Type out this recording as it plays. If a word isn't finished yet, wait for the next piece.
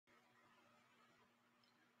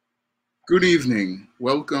Good evening.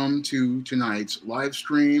 Welcome to tonight's live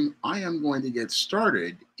stream. I am going to get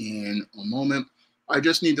started in a moment. I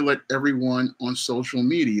just need to let everyone on social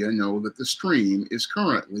media know that the stream is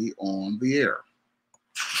currently on the air.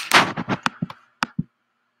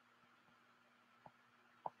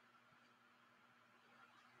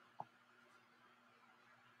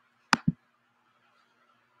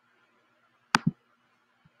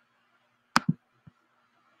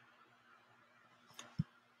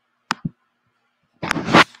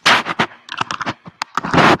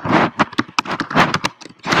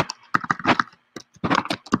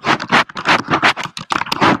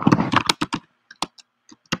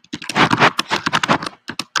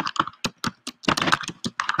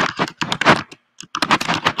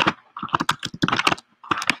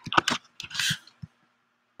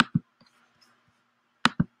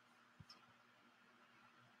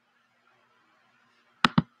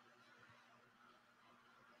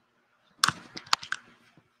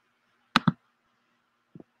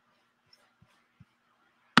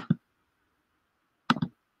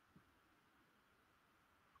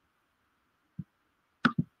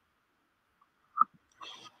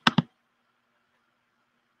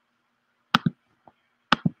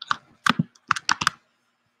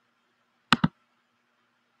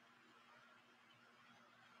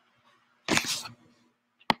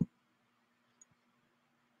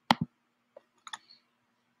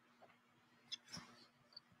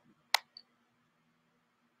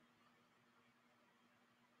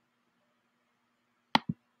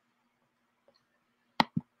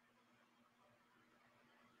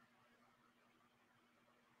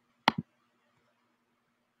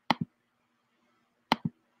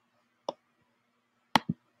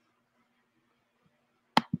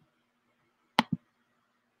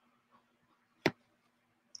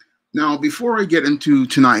 Now, before I get into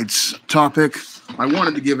tonight's topic, I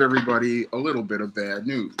wanted to give everybody a little bit of bad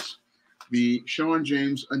news. The Sean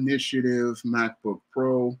James Initiative MacBook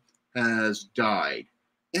Pro has died.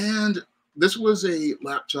 And this was a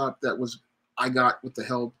laptop that I got with the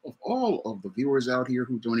help of all of the viewers out here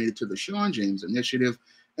who donated to the Sean James Initiative.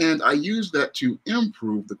 And I used that to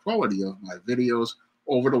improve the quality of my videos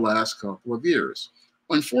over the last couple of years.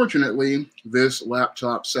 Unfortunately, this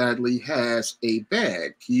laptop sadly has a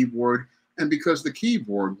bad keyboard, and because the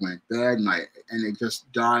keyboard went bad and it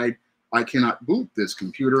just died, I cannot boot this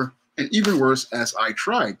computer. And even worse, as I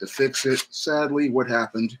tried to fix it, sadly, what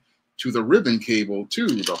happened to the ribbon cable to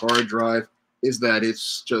the hard drive is that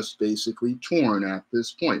it's just basically torn at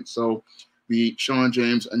this point. So the Sean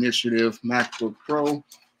James Initiative MacBook Pro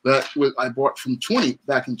I bought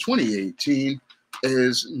back in 2018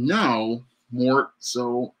 is now more.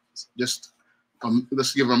 So just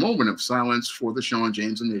let's give a moment of silence for the Sean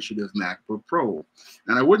James Initiative MacBook Pro.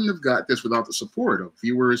 And I wouldn't have got this without the support of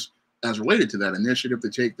viewers as related to that initiative to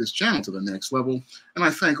take this channel to the next level. And I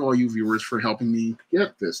thank all you viewers for helping me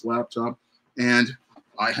get this laptop. And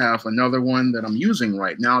I have another one that I'm using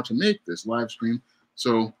right now to make this live stream.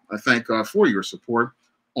 So I thank God for your support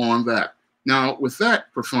on that. Now, with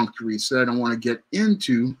that perfunctory said, I want to get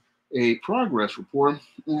into a progress report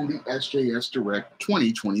on the SJS Direct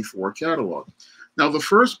 2024 catalog. Now, the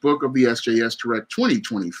first book of the SJS Direct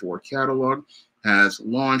 2024 catalog has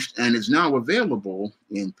launched and is now available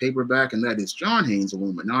in paperback, and that is John Haynes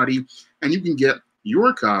Illuminati. And you can get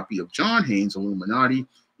your copy of John Haynes Illuminati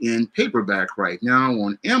in paperback right now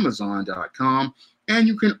on Amazon.com. And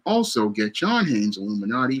you can also get John Haynes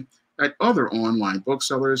Illuminati at other online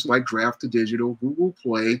booksellers like Draft to Digital, Google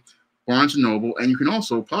Play, Barnes & Noble, and you can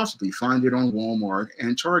also possibly find it on Walmart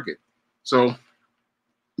and Target. So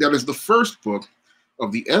that is the first book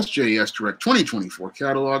of the SJS Direct 2024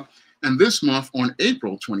 catalog. And this month, on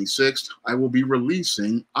April 26th, I will be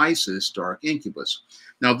releasing ISIS Dark Incubus.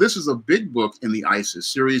 Now, this is a big book in the ISIS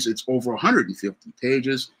series. It's over 150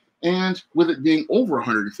 pages. And with it being over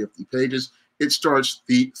 150 pages, it starts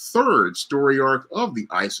the third story arc of the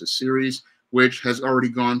ISIS series, which has already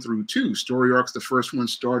gone through two story arcs. The first one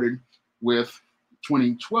started with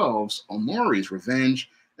 2012's Amari's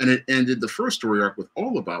Revenge, and it ended the first story arc with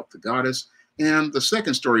All About the Goddess. And the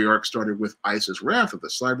second story arc started with Isis Wrath of the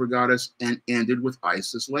Cyber Goddess and ended with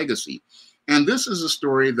Isis Legacy. And this is a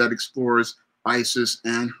story that explores Isis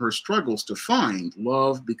and her struggles to find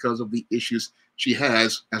love because of the issues she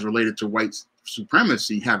has as related to white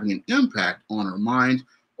supremacy having an impact on her mind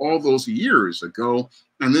all those years ago.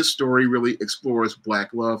 And this story really explores Black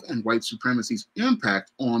love and white supremacy's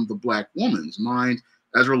impact on the Black woman's mind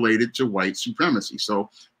as related to white supremacy.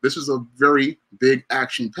 So this is a very big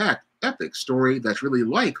action-packed epic story that's really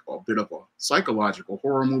like a bit of a psychological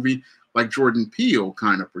horror movie like Jordan Peele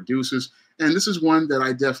kind of produces. And this is one that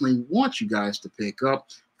I definitely want you guys to pick up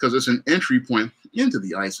because it's an entry point into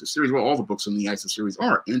the ISIS series. Well, all the books in the ISIS series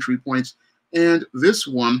are entry points. And this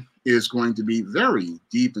one is going to be very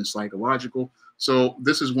deep and psychological. So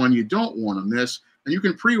this is one you don't want to miss. And you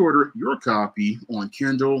can pre-order your copy on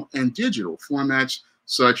Kindle and digital formats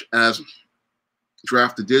such as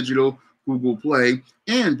Draft to Digital, Google Play,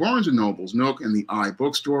 and Barnes & Noble's Nook and the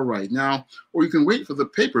iBookstore right now, or you can wait for the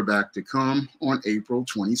paperback to come on April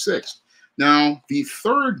 26th. Now, the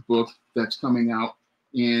third book that's coming out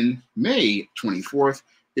in May 24th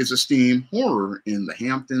is Esteem Horror in the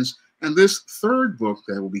Hamptons, and this third book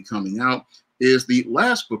that will be coming out is the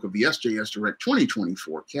last book of the SJS Direct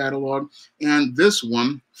 2024 catalog, and this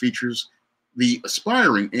one features the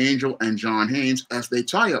aspiring Angel and John Haynes as they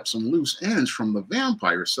tie up some loose ends from the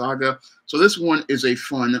vampire saga. So this one is a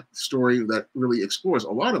fun story that really explores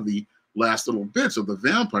a lot of the last little bits of the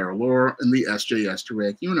vampire lore in the SJS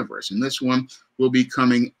Direct universe. And this one will be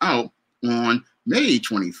coming out on May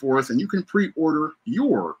 24th, and you can pre-order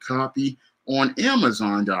your copy on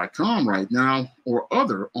Amazon.com right now or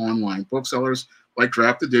other online booksellers like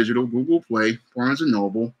Draft to Digital, Google Play, Barnes &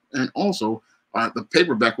 Noble, and also the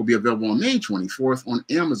paperback will be available on May 24th on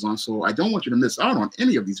Amazon, so I don't want you to miss out on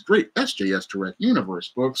any of these great SJS Direct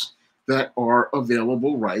Universe books that are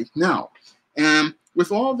available right now. And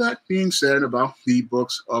with all that being said about the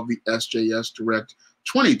books of the SJS Direct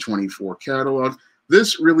 2024 catalog,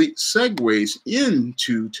 this really segues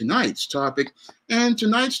into tonight's topic. And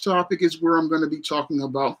tonight's topic is where I'm going to be talking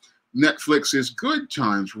about Netflix's Good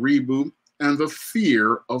Times reboot and the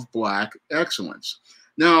fear of Black excellence.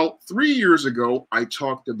 Now, 3 years ago, I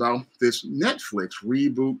talked about this Netflix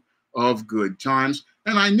reboot of Good Times,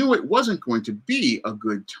 and I knew it wasn't going to be a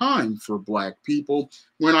good time for Black people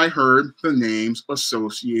when I heard the names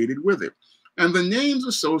associated with it. And the names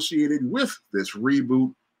associated with this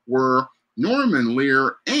reboot were Norman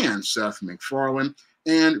Lear and Seth MacFarlane.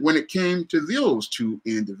 And when it came to those two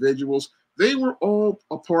individuals, they were all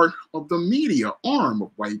a part of the media arm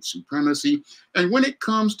of white supremacy. And when it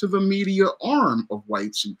comes to the media arm of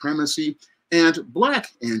white supremacy and Black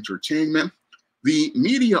entertainment, the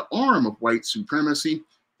media arm of white supremacy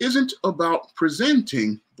isn't about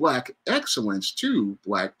presenting Black excellence to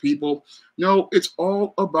Black people. No, it's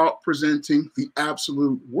all about presenting the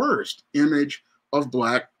absolute worst image of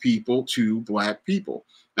Black people to Black people.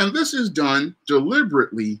 And this is done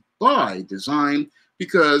deliberately by design,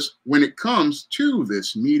 because when it comes to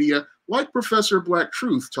this media, like Professor Black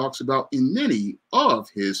Truth talks about in many of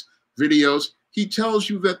his videos, he tells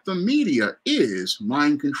you that the media is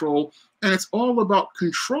mind control, and it's all about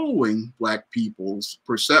controlling Black people's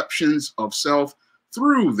perceptions of self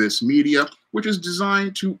through this media, which is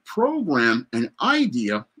designed to program an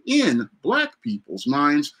idea in Black people's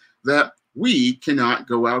minds that we cannot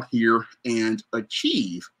go out here and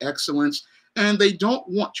achieve excellence. And they don't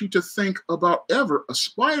want you to think about ever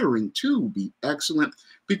aspiring to be excellent,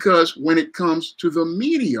 because when it comes to the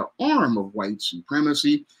media arm of white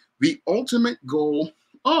supremacy, the ultimate goal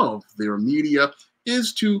of their media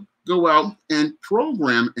is to go out and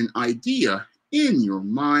program an idea in your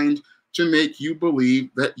mind to make you believe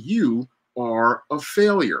that you are a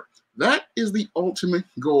failure. That is the ultimate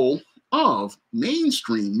goal of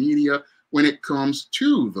mainstream media when it comes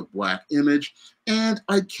to the Black image. And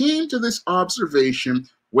I came to this observation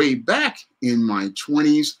way back in my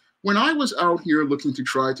 20s when I was out here looking to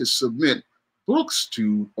try to submit books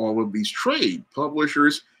to all of these trade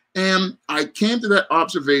publishers. And I came to that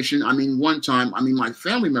observation. One time, my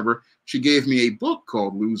family member, she gave me a book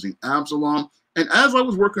called Losing Absalom. And as I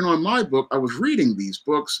was working on my book, I was reading these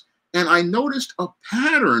books, and I noticed a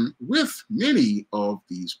pattern with many of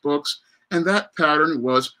these books. And that pattern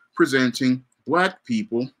was presenting Black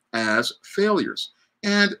people as failures.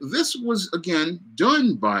 And this was, again,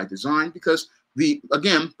 done by design, because the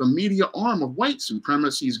media arm of white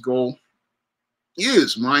supremacy's goal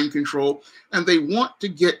is mind control, and they want to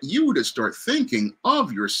get you to start thinking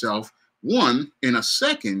of yourself, one, in a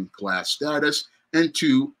second-class status, and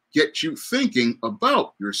two, get you thinking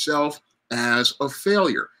about yourself as a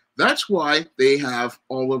failure. That's why they have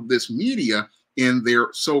all of this media in their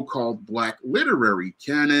so-called Black literary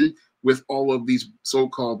canon, with all of these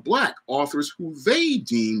so-called Black authors who they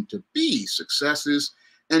deem to be successes.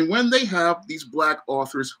 And when they have these Black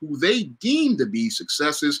authors who they deem to be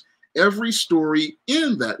successes, every story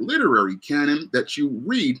in that literary canon that you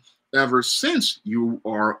read ever since you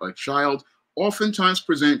are a child oftentimes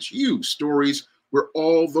presents you stories where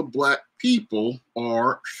all the Black people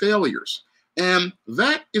are failures. And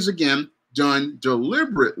that is, again, done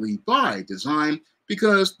deliberately by design,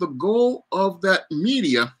 because the goal of that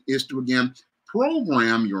media is to, again,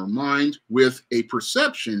 program your mind with a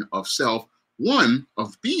perception of self, one,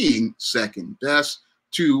 of being second best,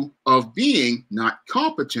 two, of being not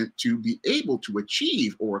competent to be able to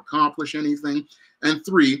achieve or accomplish anything, and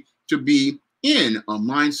three, to be in a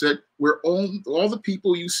mindset where all the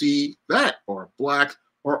people you see that are Black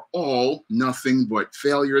are all nothing but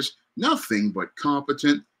failures, nothing but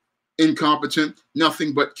incompetent,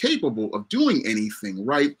 nothing but capable of doing anything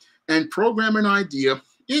right, and program an idea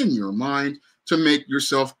in your mind to make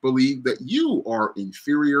yourself believe that you are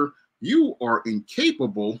inferior, you are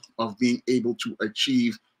incapable of being able to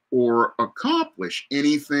achieve or accomplish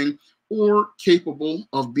anything, or capable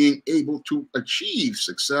of being able to achieve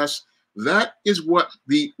success. That is what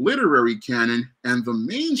the literary canon and the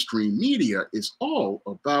mainstream media is all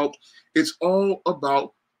about. It's all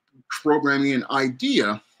about programming an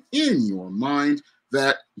idea in your mind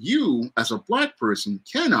that you, as a Black person,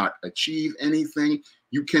 cannot achieve anything.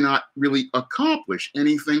 You cannot really accomplish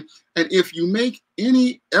anything. And if you make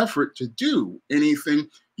any effort to do anything,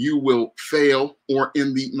 you will fail, or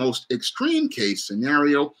in the most extreme case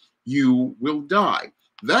scenario, you will die.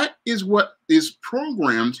 That is what is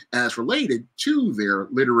programmed as related to their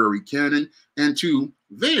literary canon and to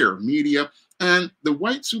their media. And the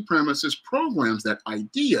white supremacist programs that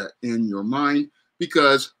idea in your mind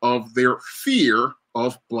because of their fear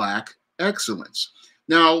of Black excellence.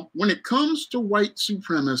 Now, when it comes to white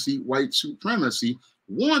supremacy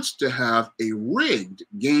wants to have a rigged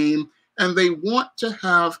game, and they want to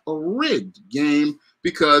have a rigged game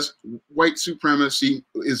because white supremacy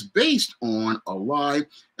is based on a lie.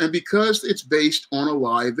 And because it's based on a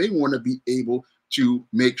lie, they want to be able to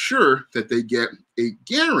make sure that they get a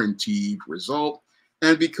guaranteed result.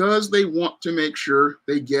 And because they want to make sure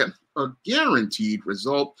they get a guaranteed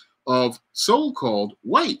result of so-called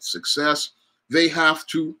white success, they have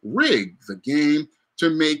to rig the game to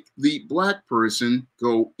make the Black person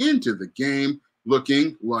go into the game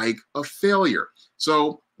looking like a failure.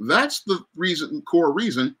 So that's the core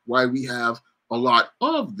reason why we have a lot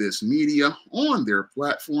of this media on their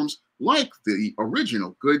platforms, like the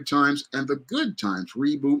original Good Times and the Good Times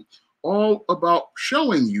Reboot, all about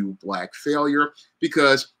showing you Black failure,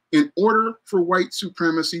 because in order for white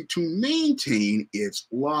supremacy to maintain its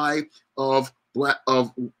lie of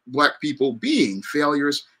Black people being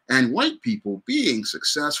failures and white people being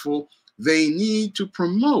successful, they need to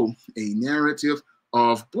promote a narrative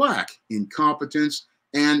of Black incompetence,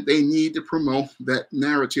 and they need to promote that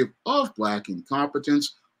narrative of Black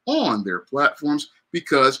incompetence on their platforms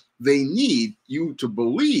because they need you to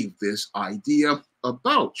believe this idea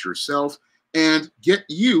about yourself and get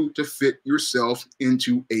you to fit yourself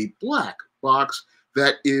into a Black box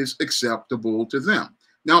that is acceptable to them.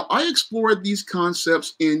 Now, I explored these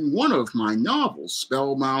concepts in one of my novels,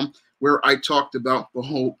 Spellbound, where I talked about the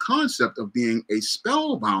whole concept of being a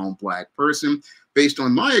spellbound Black person based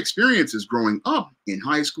on my experiences growing up in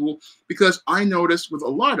high school, because I noticed with a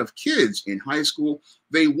lot of kids in high school,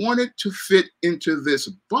 they wanted to fit into this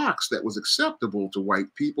box that was acceptable to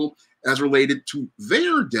white people as related to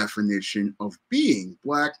their definition of being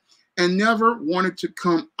Black, and never wanted to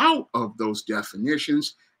come out of those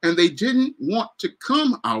definitions. And they didn't want to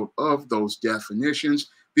come out of those definitions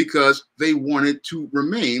because they wanted to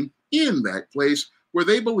remain in that place where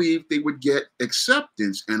they believed they would get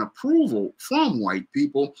acceptance and approval from white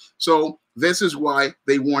people. So this is why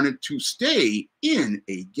they wanted to stay in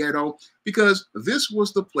a ghetto, because this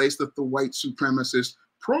was the place that the white supremacists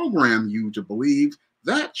program you to believe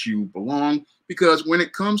that you belong. Because when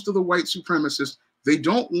it comes to the white supremacists, they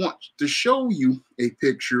don't want to show you a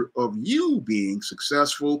picture of you being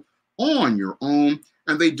successful on your own,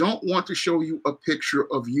 and they don't want to show you a picture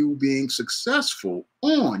of you being successful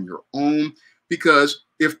on your own, because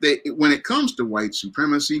when it comes to white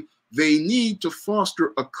supremacy, they need to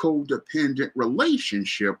foster a codependent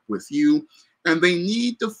relationship with you, and they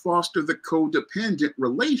need to foster the codependent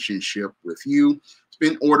relationship with you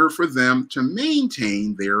in order for them to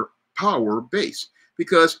maintain their power base.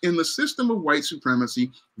 Because in the system of white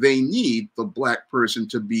supremacy, they need the Black person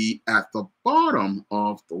to be at the bottom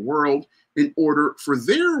of the world in order for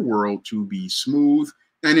their world to be smooth.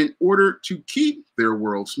 And in order to keep their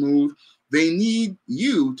world smooth, they need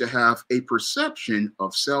you to have a perception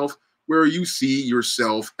of self where you see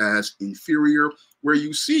yourself as inferior, where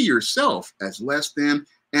you see yourself as less than.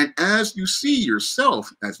 And as you see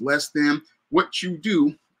yourself as less than, what you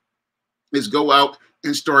do is go out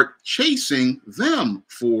and start chasing them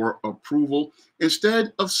for approval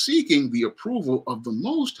instead of seeking the approval of the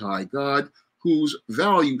Most High God, whose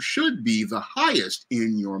value should be the highest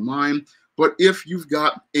in your mind. But if you've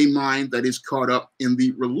got a mind that is caught up in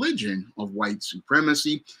the religion of white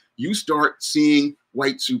supremacy, you start seeing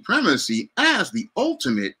white supremacy as the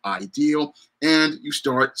ultimate ideal, and you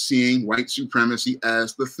start seeing white supremacy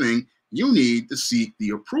as the thing you need to seek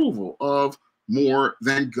the approval of more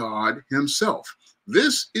than God himself.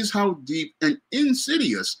 This is how deep and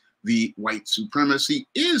insidious the white supremacy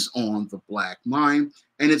is on the black mind.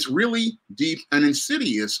 And it's really deep and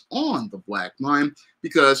insidious on the black mind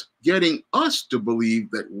because getting us to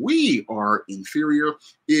believe that we are inferior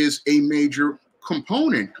is a major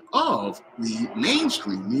component of the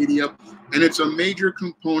mainstream media. And it's a major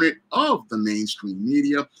component of the mainstream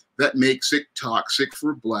media that makes it toxic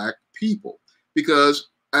for black people. Because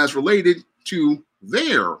as related to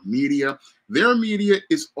their media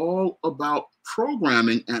is all about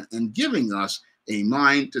programming and giving us a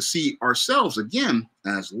mind to see ourselves again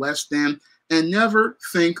as less than and never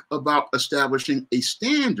think about establishing a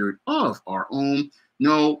standard of our own.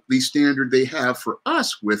 No, the standard they have for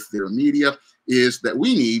us with their media is that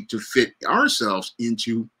we need to fit ourselves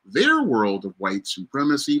into their world of white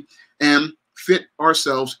supremacy and fit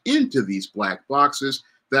ourselves into these black boxes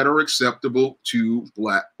that are acceptable to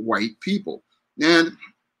white people. And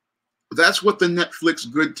that's what the Netflix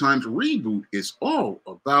Good Times reboot is all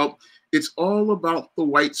about. It's all about the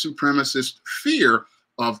white supremacist fear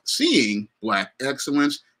of seeing black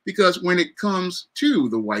excellence, because when it comes to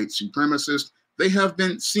the white supremacists, they have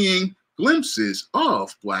been seeing glimpses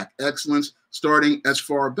of black excellence starting as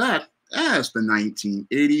far back as the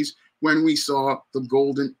 1980s, when we saw the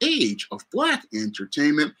golden age of black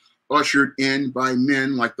entertainment ushered in by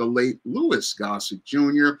men like the late Louis Gossett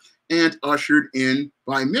Jr. and ushered in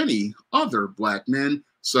by many other black men,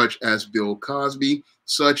 such as Bill Cosby,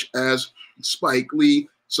 such as Spike Lee,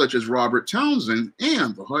 such as Robert Townsend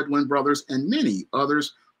and the Hudlin brothers, and many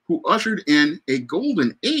others who ushered in a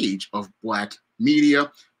golden age of black media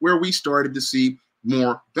where we started to see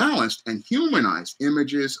more balanced and humanized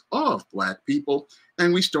images of black people.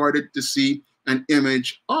 And we started to see an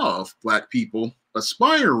image of black people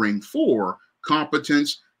aspiring for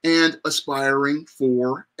competence and aspiring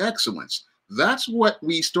for excellence. That's what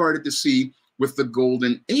we started to see with the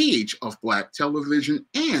golden age of black television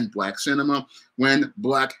and black cinema, when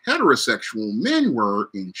black heterosexual men were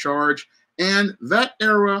in charge. And that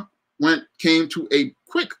era came to a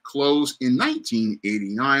quick close in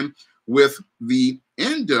 1989 with the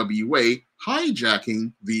NWA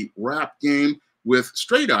hijacking the rap game with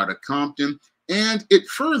Straight Outta Compton. And it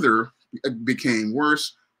further became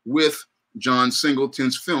worse with John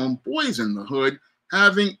Singleton's film Boys in the Hood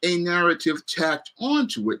having a narrative tacked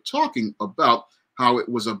onto it, talking about how it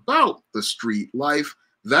was about the street life.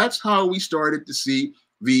 That's how we started to see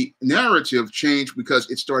the narrative change, because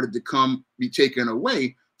it started to be taken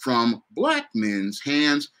away from black men's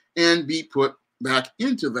hands and be put back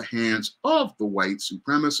into the hands of the white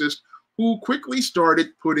supremacists, who quickly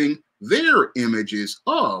started putting their images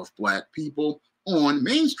of black people on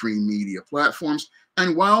mainstream media platforms.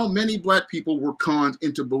 And while many black people were conned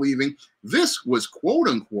into believing this was quote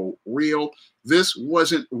unquote real, this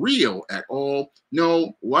wasn't real at all.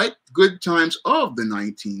 No, like Good Times of the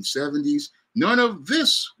 1970s, none of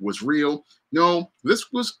this was real. No,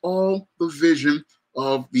 this was all the vision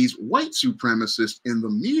of these white supremacists in the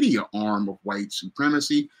media arm of white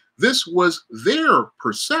supremacy. This was their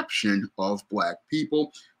perception of black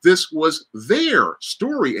people. This was their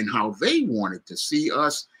story and how they wanted to see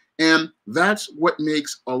us. And that's what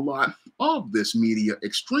makes a lot of this media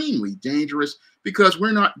extremely dangerous, because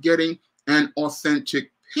we're not getting an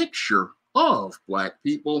authentic picture of black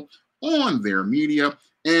people on their media.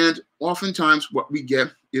 And oftentimes what we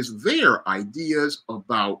get is their ideas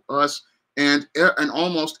about us. And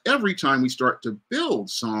almost every time we start to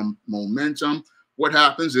build some momentum, what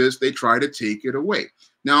happens is they try to take it away.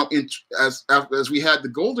 Now, as we had the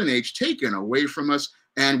golden age taken away from us,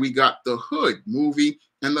 and we got the Hood movie,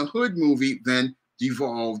 and the Hood movie then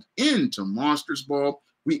devolved into Monsters Ball,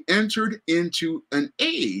 we entered into an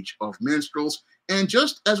age of minstrels. And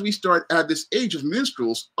just as we had this age of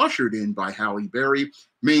minstrels ushered in by Halle Berry,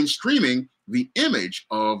 mainstreaming the image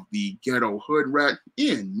of the ghetto hood rat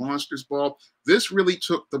in Monsters Ball, this really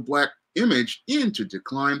took the black image into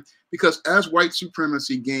decline, because as white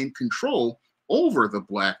supremacy gained control over the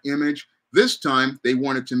black image, this time they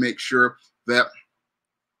wanted to make sure that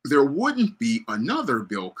there wouldn't be another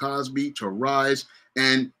Bill Cosby to rise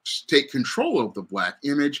and take control of the black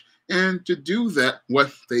image. And to do that,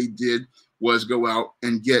 what they did was go out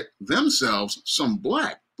and get themselves some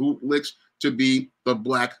black bootlicks to be the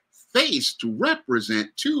black face to represent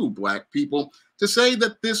to black people, to say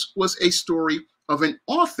that this was a story of an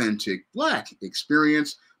authentic black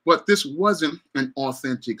experience. But this wasn't an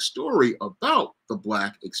authentic story about the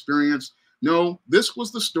black experience. No, this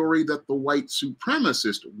was the story that the white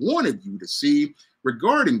supremacist wanted you to see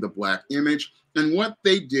regarding the black image. And what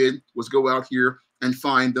they did was go out here and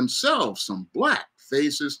find themselves some black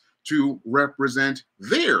faces to represent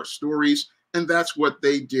their stories. And that's what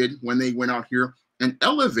they did when they went out here and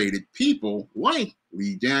elevated people like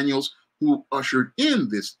Lee Daniels, who ushered in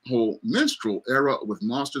this whole minstrel era with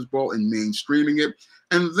Monsters Ball and mainstreaming it.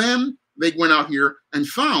 And then they went out here and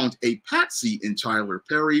found a patsy in Tyler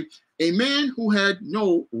Perry, a man who had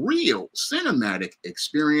no real cinematic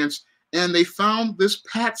experience. And they found this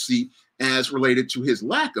patsy as related to his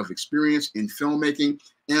lack of experience in filmmaking.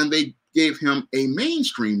 And they gave him a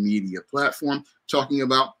mainstream media platform talking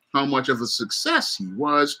about how much of a success he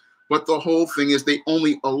was. But the whole thing is they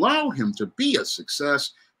only allow him to be a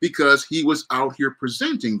success because he was out here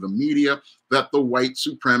presenting the media that the white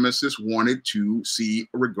supremacists wanted to see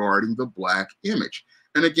regarding the black image.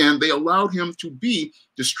 And again, they allowed him to be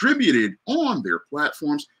distributed on their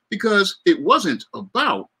platforms because it wasn't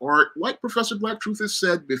about art. Like Professor Black Truth has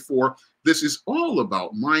said before, this is all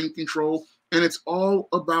about mind control, and it's all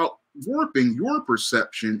about warping your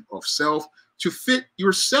perception of self to fit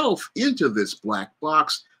yourself into this black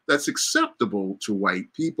box that's acceptable to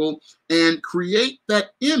white people and create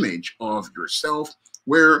that image of yourself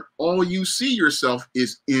where all you see yourself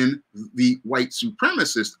is in the white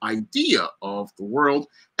supremacist idea of the world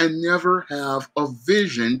and never have a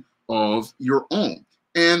vision of your own.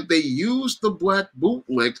 And they use the black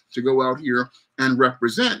bootleg to go out here and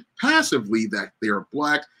represent passively that they're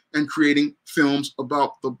black and creating films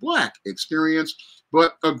about the black experience.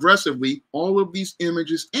 But aggressively, all of these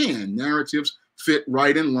images and narratives fit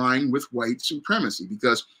right in line with white supremacy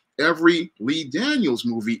because every Lee Daniels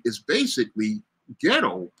movie is basically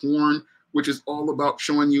ghetto porn, which is all about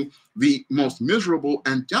showing you the most miserable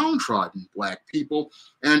and downtrodden black people.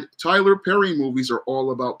 And Tyler Perry movies are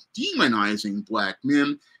all about demonizing black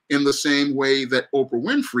men in the same way that Oprah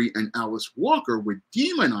Winfrey and Alice Walker would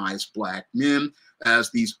demonize black men as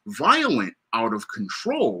these violent, out of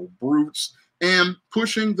control brutes, and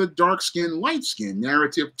pushing the dark-skinned, light-skinned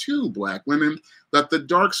narrative to black women that the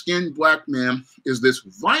dark-skinned black man is this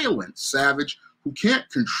violent savage who can't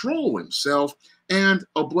control himself, and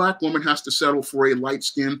a black woman has to settle for a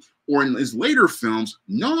light-skinned, or in his later films,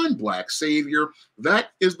 non-black savior. That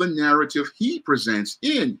is the narrative he presents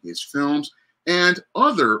in his films. And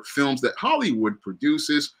other films that Hollywood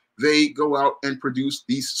produces, they go out and produce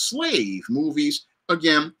these slave movies,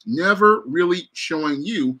 again, never really showing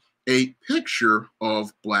you a picture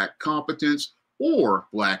of black competence or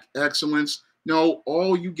black excellence. No,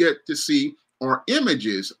 all you get to see are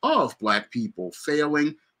images of black people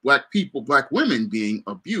failing, black people, black women being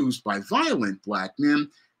abused by violent black men,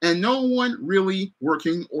 and no one really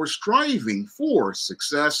working or striving for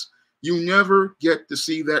success. You never get to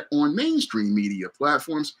see that on mainstream media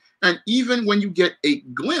platforms. And even when you get a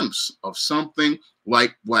glimpse of something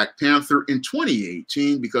like Black Panther in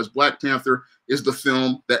 2018, because Black Panther is the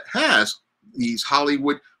film that has these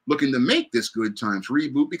Hollywood looking to make this Good Times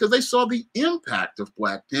reboot because they saw the impact of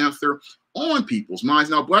Black Panther on people's minds.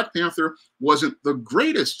 Now, Black Panther wasn't the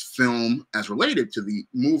greatest film as related to the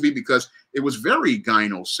movie because it was very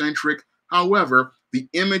gynocentric. However, the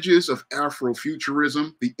images of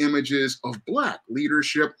Afrofuturism, the images of black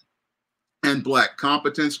leadership and black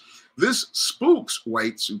competence, this spooks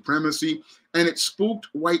white supremacy, and it spooked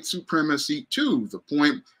white supremacy to the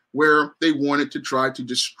point where they wanted to try to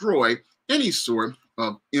destroy any sort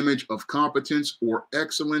of image of competence or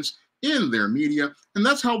excellence in their media. And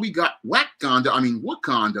that's how we got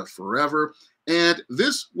Wakanda Forever. And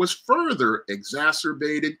this was further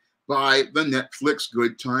exacerbated by the Netflix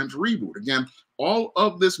Good Times reboot. Again, all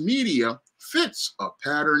of this media fits a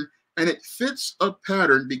pattern, and it fits a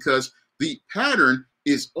pattern because the pattern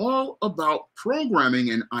is all about programming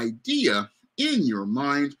an idea in your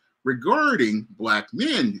mind regarding black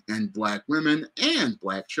men and black women and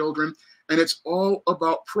black children. And it's all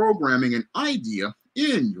about programming an idea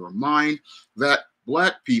in your mind that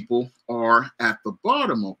black people are at the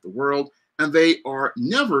bottom of the world and they are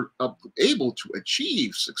never able to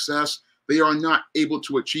achieve success. They are not able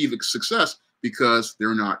to achieve success because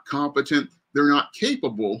they're not competent. They're not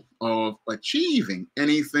capable of achieving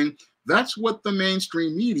anything. That's what the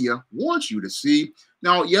mainstream media wants you to see.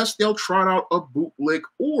 Now, yes, they'll trot out a bootleg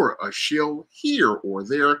or a shill here or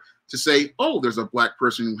there to say, oh, there's a black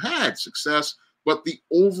person who had success, but the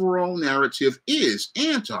overall narrative is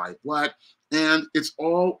anti-black, and it's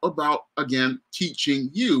all about, again, teaching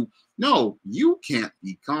you, no, you can't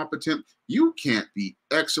be competent, you can't be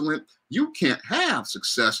excellent, you can't have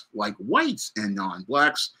success like whites and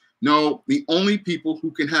non-blacks. No, the only people who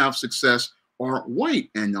can have success are white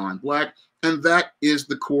and non-black, And that is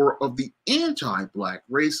the core of the anti-Black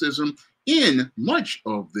racism in much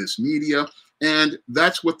of this media. And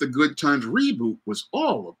that's what the Good Times reboot was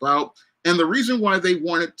all about. And the reason why they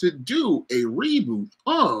wanted to do a reboot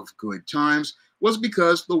of Good Times was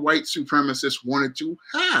because the white supremacists wanted to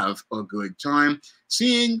have a good time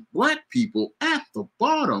seeing Black people at the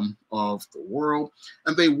bottom of the world.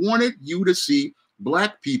 And they wanted you to see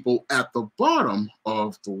Black people at the bottom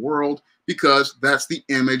of the world because that's the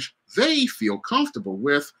image they feel comfortable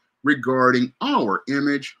with regarding our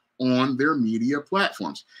image on their media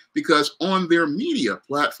platforms. Because on their media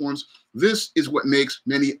platforms, this is what makes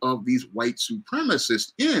many of these white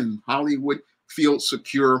supremacists in Hollywood feel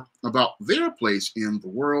secure about their place in the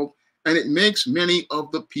world. And it makes many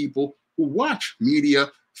of the people who watch media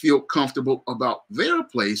feel comfortable about their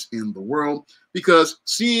place in the world, because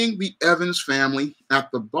seeing the Evans family at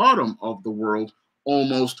the bottom of the world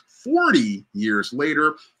almost 40 years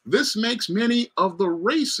later, this makes many of the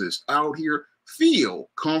racists out here feel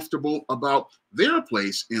comfortable about their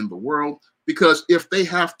place in the world, because if they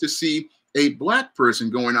have to see a Black person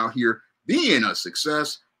going out here being a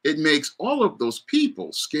success, it makes all of those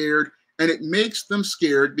people scared. And it makes them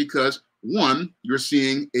scared because, one, you're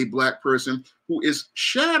seeing a Black person who is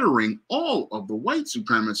shattering all of the white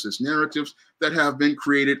supremacist narratives that have been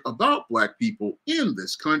created about Black people in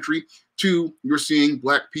this country. Two, you're seeing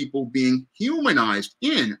Black people being humanized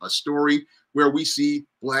in a story where we see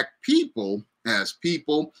Black people as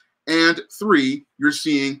people. And three, you're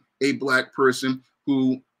seeing a Black person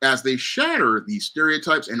who, as they shatter these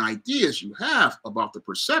stereotypes and ideas you have about the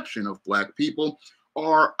perception of Black people,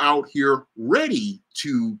 are out here ready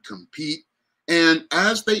to compete. And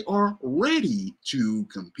as they are ready to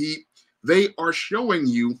compete, they are showing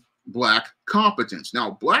you Black competence.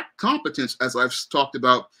 Now, Black competence, as I've talked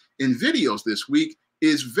about in videos this week,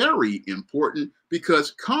 is very important,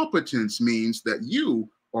 because competence means that you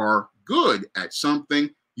are good at something.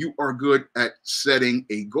 You are good at setting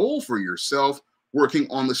a goal for yourself, working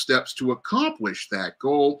on the steps to accomplish that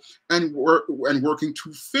goal, and working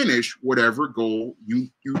to finish whatever goal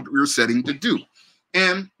you're setting to do.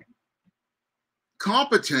 And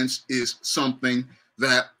competence is something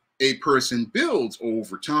that a person builds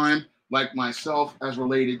over time, like myself, as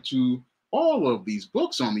related to all of these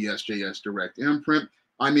books on the SJS Direct imprint.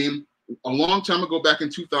 I mean, a long time ago, back in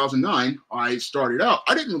 2009, I started out.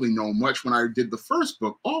 I didn't really know much when I did the first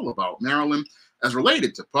book all about Maryland as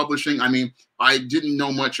related to publishing. I mean, I didn't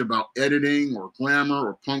know much about editing or grammar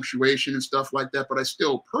or punctuation and stuff like that, but I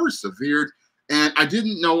still persevered. And I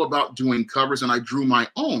didn't know about doing covers, and I drew my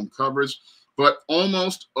own covers. But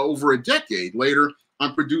almost over a decade later,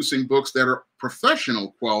 I'm producing books that are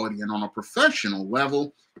professional quality and on a professional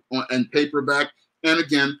level and paperback. And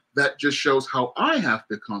again, that just shows how I have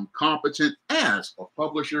become competent as a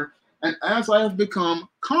publisher. And as I have become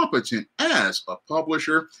competent as a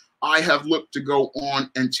publisher, I have looked to go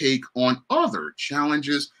on and take on other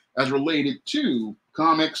challenges as related to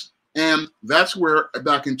comics. And that's where,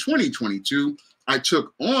 back in 2022, I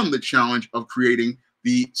took on the challenge of creating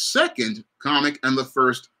the second comic and the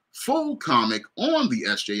first full comic on the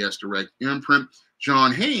SJS Direct imprint,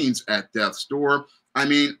 John Haynes at Death's Door. I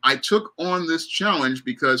mean, I took on this challenge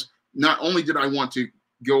because not only did I want to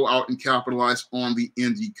go out and capitalize on the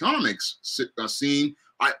indie comics scene,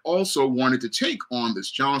 I also wanted to take on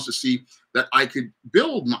this challenge to see that I could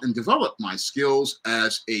build and develop my skills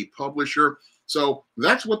as a publisher. So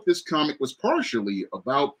that's what this comic was partially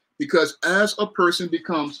about, because as a person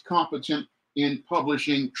becomes competent in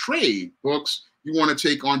publishing trade books, you want to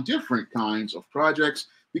take on different kinds of projects,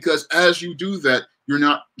 because as you do that, you're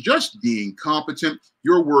not just being competent,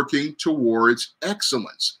 you're working towards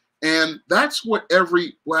excellence. And that's what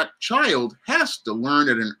every Black child has to learn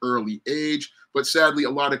at an early age. But sadly, a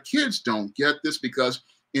lot of kids don't get this, because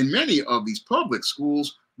in many of these public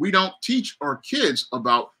schools, we don't teach our kids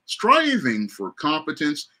about striving for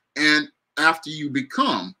competence. And after you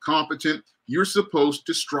become competent, you're supposed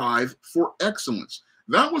to strive for excellence.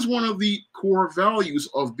 That was one of the core values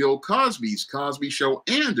of Bill Cosby's Cosby Show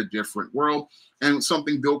and A Different World, and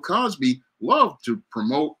something Bill Cosby loved to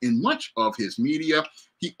promote in much of his media.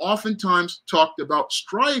 He oftentimes talked about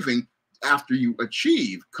striving after you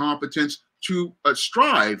achieve competence to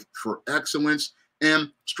strive for excellence.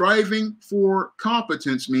 And striving for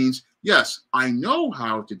competence means, yes, I know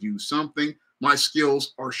how to do something. My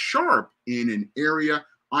skills are sharp in an area.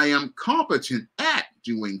 I am competent at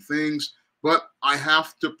doing things, but I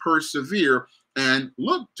have to persevere and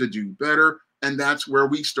look to do better. And that's where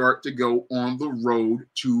we start to go on the road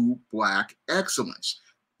to Black excellence.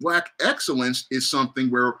 Black excellence is something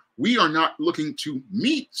where we are not looking to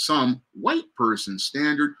meet some white person's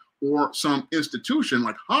standard. or some institution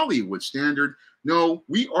like Hollywood standard. No,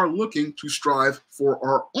 we are looking to strive for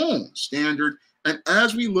our own standard. And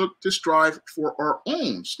as we look to strive for our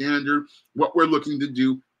own standard, what we're looking to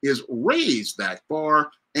do is raise that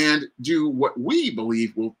bar and do what we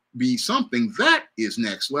believe will be something that is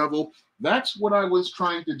next level. That's what I was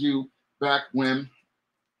trying to do back when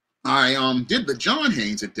I did the John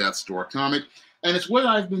Haynes at Death's Door comic. And it's what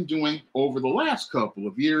I've been doing over the last couple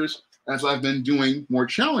of years as I've been doing more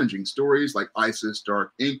challenging stories like ISIS,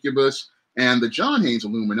 Dark Incubus, and the John Haynes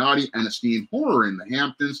Illuminati and Esteemed Horror in the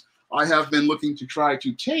Hamptons. I have been looking to try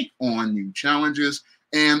to take on new challenges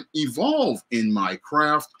and evolve in my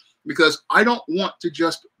craft because I don't want to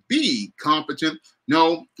just be competent.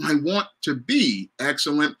 No, I want to be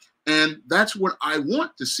excellent. And that's what I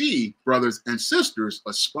want to see brothers and sisters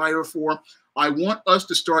aspire for. I want us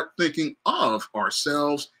to start thinking of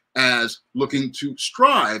ourselves as looking to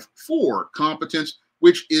strive for competence,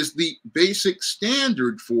 which is the basic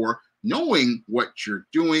standard for knowing what you're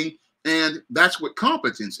doing. And that's what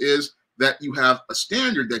competence is, that you have a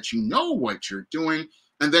standard that you know what you're doing.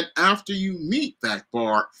 And then after you meet that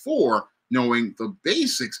bar for knowing the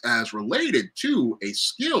basics as related to a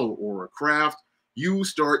skill or a craft, you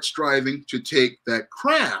start striving to take that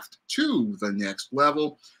craft to the next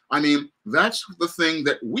level. I mean, that's the thing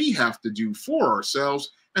that we have to do for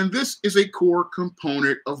ourselves. And this is a core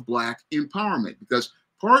component of Black empowerment, because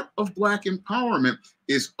part of Black empowerment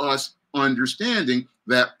is us understanding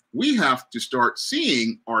that we have to start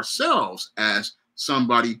seeing ourselves as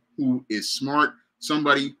somebody who is smart,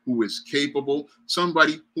 somebody who is capable,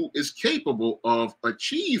 somebody who is capable of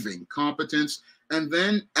achieving competence. And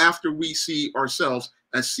then after we see ourselves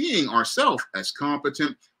as seeing ourselves as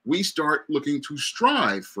competent, we start looking to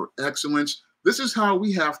strive for excellence. This is how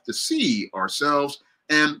we have to see ourselves,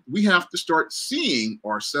 and we have to start seeing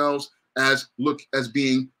ourselves as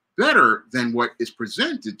being better than what is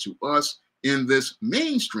presented to us in this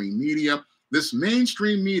mainstream media. This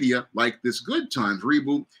mainstream media, like this Good Times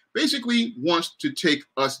reboot, basically wants to take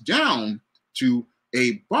us down to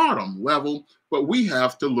a bottom level, but we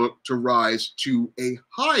have to look to rise to a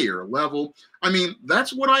higher level. I mean,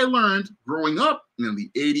 that's what I learned growing up in the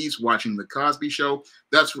 80s, watching The Cosby Show.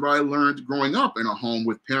 That's what I learned growing up in a home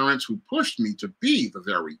with parents who pushed me to be the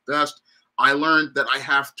very best. I learned that I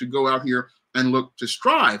have to go out here and look to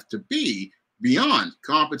strive to be beyond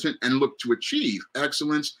competent and look to achieve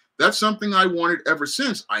excellence. That's something I wanted ever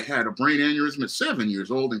since I had a brain aneurysm at 7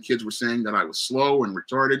 years old and kids were saying that I was slow and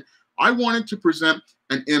retarded. I wanted to present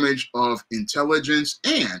an image of intelligence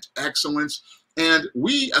and excellence. And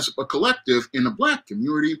we as a collective in the Black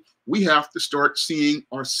community, we have to start seeing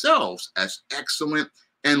ourselves as excellent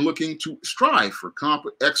and looking to strive for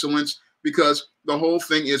excellence, because the whole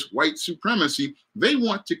thing is white supremacy. They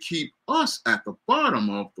want to keep us at the bottom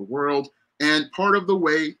of the world. And part of the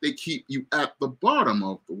way they keep you at the bottom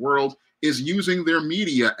of the world is using their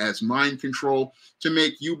media as mind control to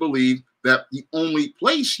make you believe that the only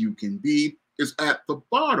place you can be is at the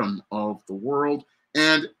bottom of the world.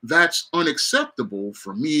 And that's unacceptable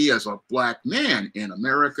for me as a Black man in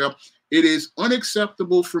America. It is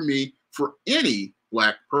unacceptable for me, for any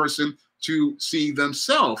Black person, to see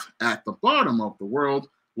themselves at the bottom of the world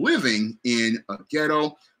living in a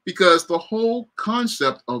ghetto, because the whole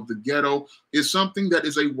concept of the ghetto is something that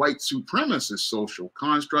is a white supremacist social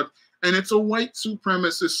construct. And it's a white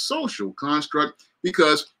supremacist social construct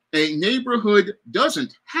because a neighborhood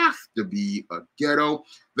doesn't have to be a ghetto.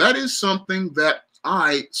 That is something that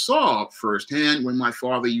I saw firsthand when my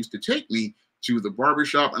father used to take me to the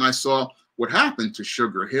barbershop, and I saw what happened to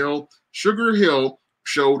Sugar Hill. Sugar Hill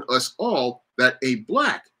showed us all that a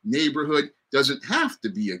Black neighborhood doesn't have to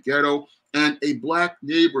be a ghetto, and a Black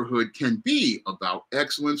neighborhood can be about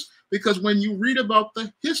excellence. Because when you read about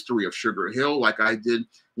the history of Sugar Hill, like I did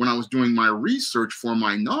when I was doing my research for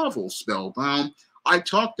my novel Spellbound, I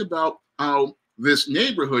talked about how this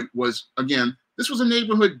neighborhood was, again, this was a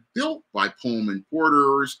neighborhood built by Pullman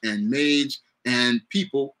porters and maids and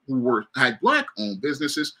people who had Black-owned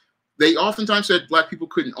businesses. They oftentimes said Black people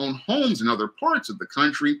couldn't own homes in other parts of the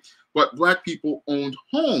country, but Black people owned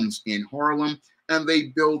homes in Harlem, and they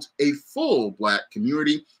built a full Black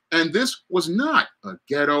community. And this was not a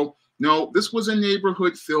ghetto. No, this was a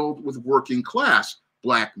neighborhood filled with working class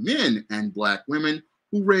Black men and Black women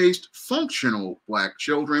who raised functional Black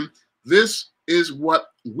children. This is what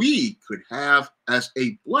we could have as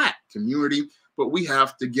a Black community, but we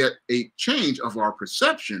have to get a change of our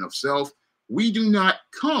perception of self. We do not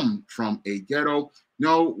come from a ghetto.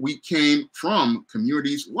 No, we came from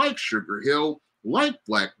communities like Sugar Hill, like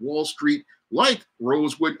Black Wall Street, like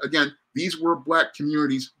Rosewood. Again, these were Black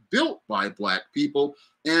communities built by black people.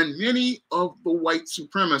 And many of the white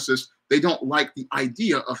supremacists, they don't like the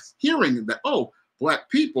idea of hearing that, oh, black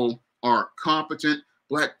people are competent,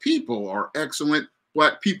 black people are excellent,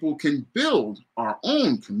 black people can build our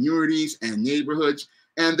own communities and neighborhoods.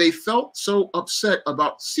 And they felt so upset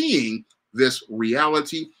about seeing this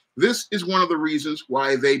reality. This is one of the reasons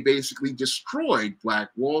why they basically destroyed Black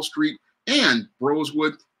Wall Street and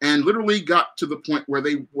Rosewood, and literally got to the point where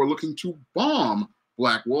they were looking to bomb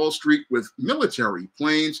Black Wall Street with military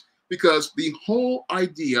planes, because the whole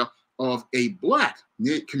idea of a black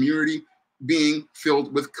community being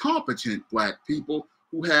filled with competent black people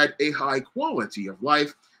who had a high quality of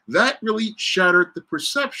life, that really shattered the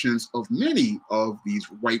perceptions of many of these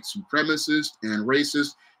white supremacists and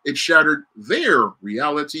racists. It shattered their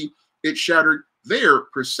reality. It shattered their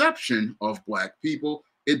perception of black people.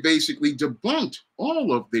 It basically debunked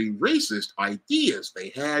all of the racist ideas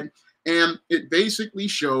they had. And it basically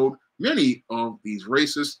showed many of these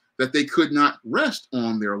racists that they could not rest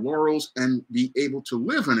on their laurels and be able to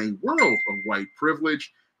live in a world of white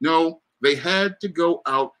privilege. No, they had to go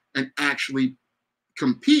out and actually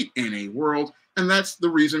compete in a world. And that's the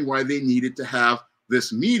reason why they needed to have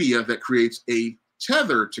this media that creates a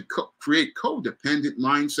tether to create codependent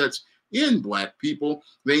mindsets in black people.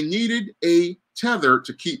 They needed a tether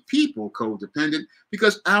to keep people codependent,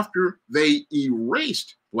 because after they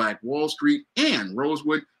erased Black Wall Street and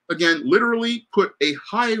Rosewood, again, literally put a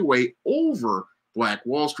highway over Black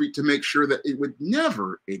Wall Street to make sure that it would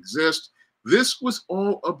never exist. This was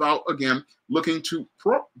all about, again, looking to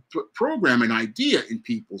program an idea in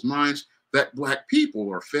people's minds that black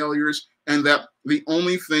people are failures, and that the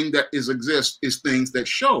only thing that exists is things that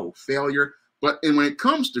show failure. And when it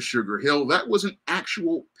comes to Sugar Hill, that was an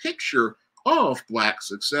actual picture of black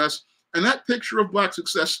success. And that picture of black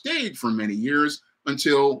success stayed for many years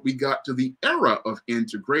until we got to the era of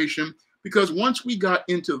integration. Because once we got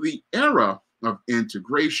into the era of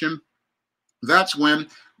integration, that's when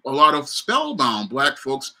a lot of spellbound black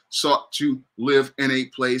folks sought to live in a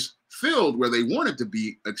place filled where they wanted to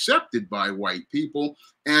be accepted by white people.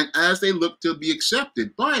 And as they looked to be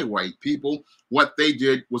accepted by white people, what they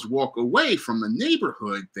did was walk away from the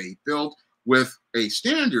neighborhood they built with a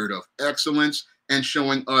standard of excellence, and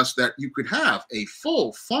showing us that you could have a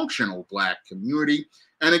full functional black community.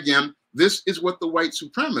 And again, this is what the white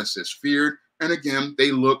supremacists feared. And again,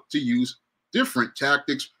 they looked to use different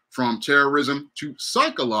tactics, from terrorism to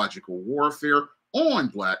psychological warfare on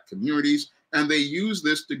black communities. And they use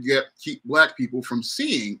this to keep black people from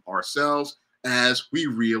seeing ourselves as we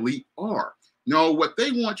really are. No, what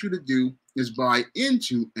they want you to do is buy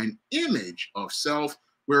into an image of self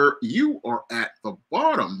where you are at the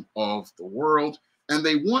bottom of the world, and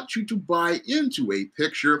they want you to buy into a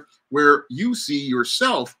picture where you see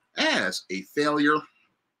yourself as a failure,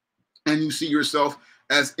 and you see yourself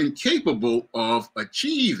as incapable of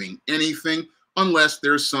achieving anything unless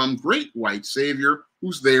there's some great white savior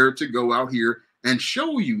who's there to go out here and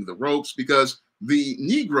show you the ropes, because the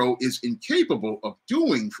Negro is incapable of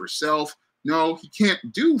doing for self. No, he can't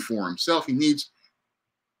do for himself. He needs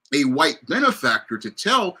a white benefactor to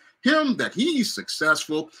tell him that he's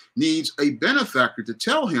successful, needs a benefactor to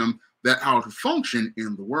tell him that how to function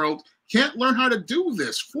in the world, can't learn how to do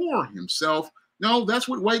this for himself. No, that's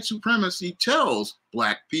what white supremacy tells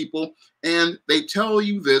black people. And they tell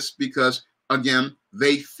you this because, again,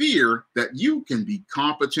 they fear that you can be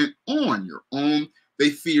competent on your own. They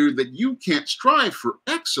fear that you can't strive for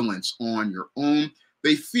excellence on your own.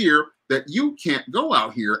 They fear that you can't go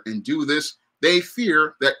out here and do this. They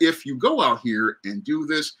fear that if you go out here and do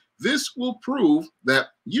this, this will prove that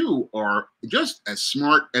you are just as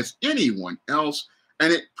smart as anyone else,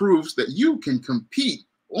 and it proves that you can compete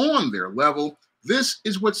on their level. This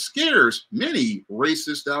is what scares many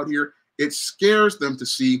racists out here. It scares them to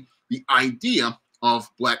see the idea of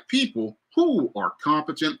black people who are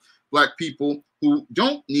competent, black people who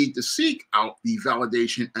don't need to seek out the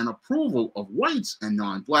validation and approval of whites and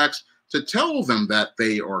non-blacks to tell them that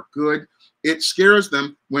they are good. It scares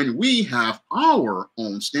them when we have our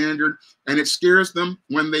own standard, and it scares them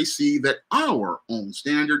when they see that our own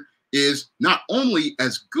standard is not only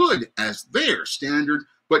as good as their standard,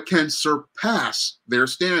 but can surpass their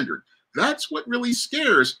standard. That's what really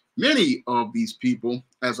scares many of these people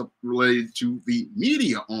as related to the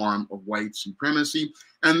media arm of white supremacy.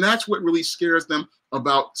 And that's what really scares them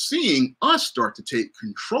about seeing us start to take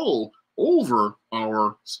control over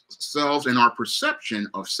ourselves and our perception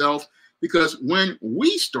of self. Because when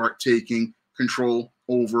we start taking control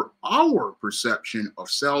over our perception of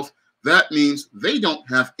self, that means they don't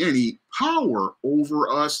have any power over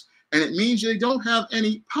us. And it means they don't have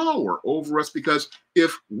any power over us because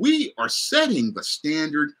if we are setting the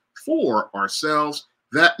standard for ourselves,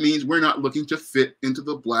 that means we're not looking to fit into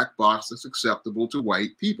the black box that's acceptable to white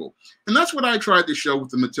people. And that's what I tried to show with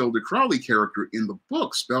the Matilda Crowley character in the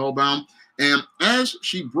book, Spellbound. And as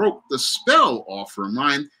she broke the spell off her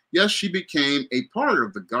mind, yes, she became a part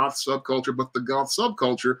of the goth subculture, but the goth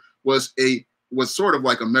subculture was sort of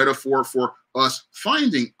like a metaphor for us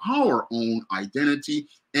finding our own identity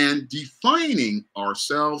and defining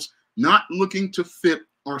ourselves, not looking to fit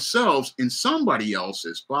ourselves in somebody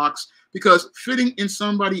else's box, because fitting in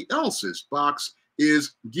somebody else's box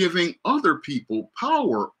is giving other people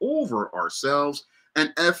power over ourselves.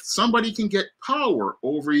 And if somebody can get power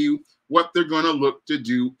over you, what they're going to look to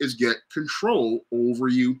do is get control over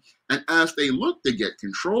you. And as they look to get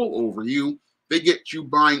control over you, they get you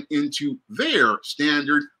buying into their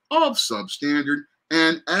standard of substandard.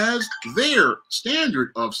 And as their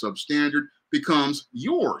standard of substandard becomes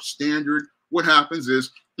your standard, what happens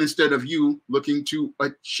is, instead of you looking to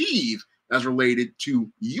achieve as related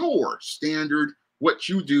to your standard, what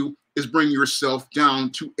you do is bring yourself down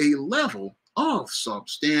to a level of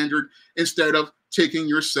substandard instead of taking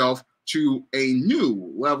yourself to a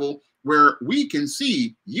new level where we can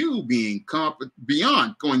see you being going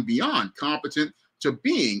beyond competent to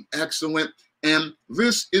being excellent. And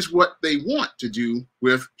this is what they want to do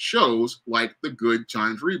with shows like the Good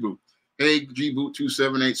Times Reboot. Hey, Gboot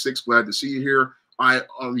 2786, glad to see you here. I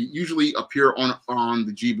usually appear on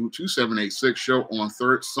the Gboot 2786 show on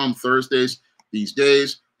some Thursdays these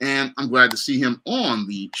days, and I'm glad to see him on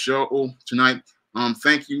the show tonight.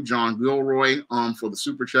 Thank you, John Gilroy, for the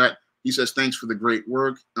super chat. He says, thanks for the great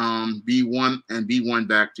work, B1, and B1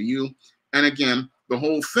 back to you. And again, the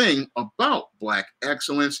whole thing about Black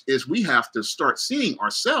excellence is we have to start seeing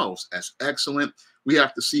ourselves as excellent. We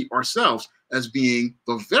have to see ourselves as being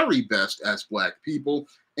the very best as Black people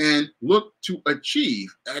and look to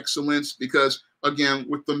achieve excellence, because, again,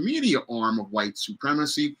 with the media arm of white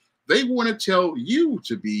supremacy, they want to tell you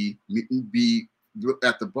to be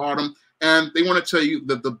at the bottom, and they want to tell you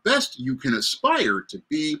that the best you can aspire to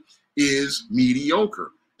be is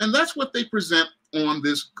mediocre. And that's what they present on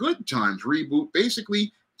this Good Times Reboot,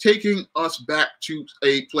 basically taking us back to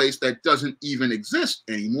a place that doesn't even exist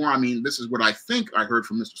anymore. I mean, this is what I think I heard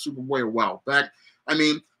from Mr. Superboy a while back. I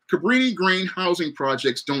mean, Cabrini Green housing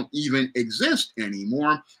projects don't even exist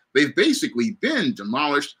anymore. They've basically been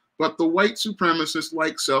demolished, but the white supremacists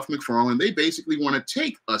like Seth MacFarlane, they basically want to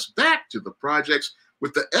take us back to the projects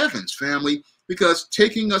with the Evans family, because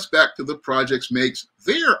taking us back to the projects makes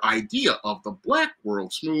their idea of the Black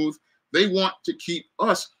world smooth. They want to keep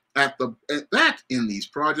us back in these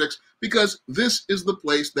projects because this is the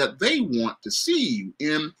place that they want to see you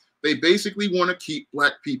in. They basically want to keep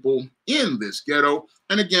Black people in this ghetto.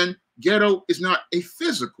 And again, ghetto is not a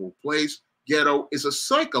physical place. Ghetto is a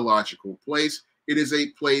psychological place. It is a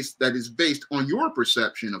place that is based on your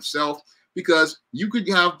perception of self, because you could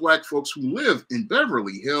have Black folks who live in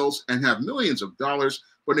Beverly Hills and have millions of dollars,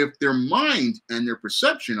 but if their mind and their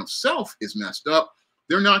perception of self is messed up,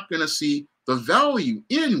 they're not going to see the value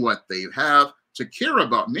in what they have to care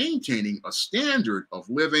about maintaining a standard of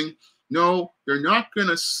living. No, they're not going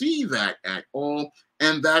to see that at all.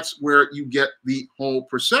 And that's where you get the whole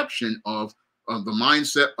perception of the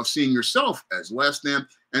mindset of seeing yourself as less than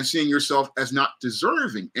and seeing yourself as not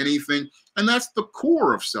deserving anything. And that's the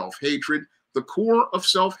core of self-hatred. The core of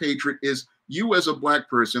self-hatred is you as a Black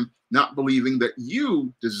person not believing that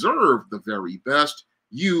you deserve the very best.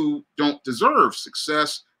 You don't deserve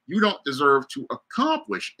success. You don't deserve to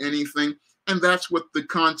accomplish anything. And that's what the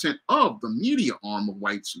content of the media arm of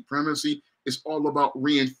white supremacy is all about,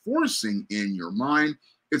 reinforcing in your mind.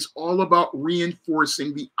 It's all about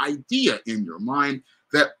reinforcing the idea in your mind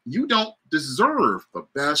that you don't deserve the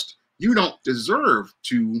best. You don't deserve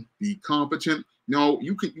to be competent. No,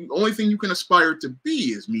 the only thing you can aspire to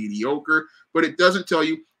be is mediocre, but it doesn't tell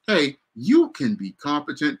you, hey, you can be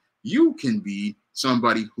competent. You can be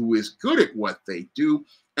somebody who is good at what they do.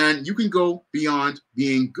 And you can go beyond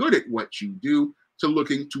being good at what you do to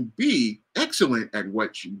looking to be excellent at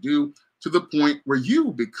what you do, to the point where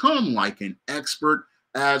you become like an expert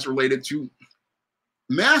as related to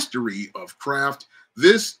mastery of craft.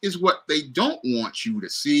 This is what they don't want you to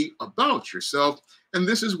see about yourself. And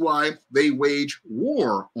this is why they wage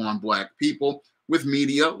war on Black people with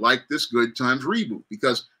media like this Good Times Reboot,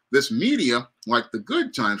 because this media, like the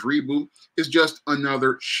Good Times Reboot, is just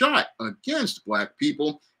another shot against Black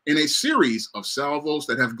people in a series of salvos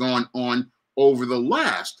that have gone on over the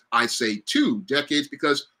last, I say, 2 decades,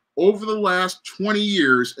 because over the last 20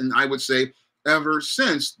 years, and I would say ever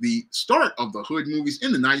since the start of the Hood movies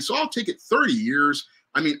in the 90s, so I'll take it 30 years,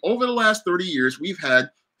 I mean, over the last 30 years, we've had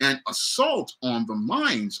an assault on the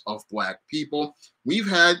minds of Black people. We've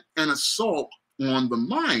had an assault on the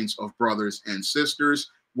minds of brothers and sisters,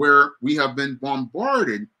 where we have been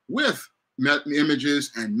bombarded with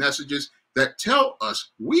images and messages that tell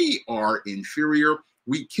us we are inferior,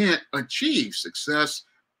 we can't achieve success.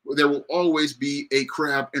 There will always be a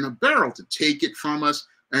crab in a barrel to take it from us,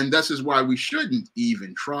 and this is why we shouldn't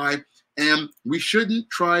even try, and we shouldn't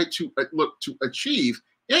try to look to achieve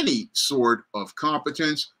any sort of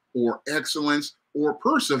competence or excellence or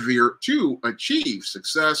persevere to achieve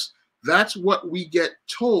success. That's what we get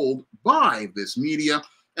told by this media.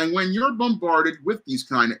 And when you're bombarded with these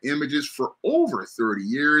kind of images for over 30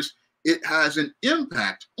 years, it has an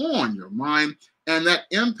impact on your mind. And that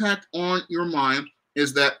impact on your mind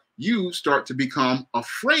is that you start to become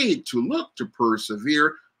afraid to look to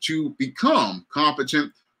persevere, to become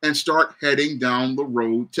competent, and start heading down the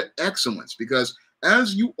road to excellence. Because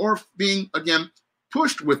as you are being, again,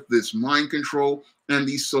 pushed with this mind control and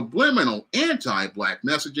these subliminal anti-Black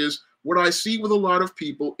messages, what I see with a lot of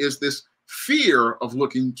people is this fear of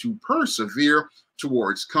looking to persevere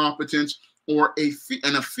towards competence, or a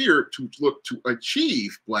fear to look to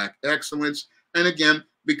achieve Black excellence. And again,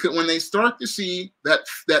 because when they start to see that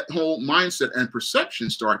whole mindset and perception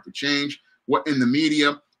start to change, what in the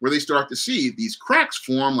media, where they start to see these cracks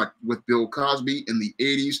form, like with Bill Cosby in the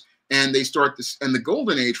 80s, and they start to, and the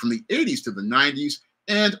golden age from the 80s to the 90s,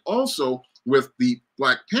 and also with the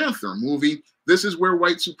Black Panther movie, this is where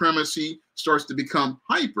white supremacy starts to become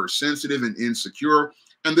hypersensitive and insecure.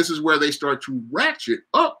 And this is where they start to ratchet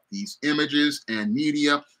up these images and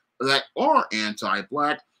media that are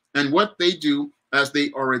anti-Black. And what they do as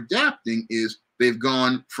they are adapting is they've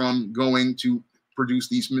gone from going to produce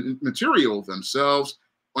these material themselves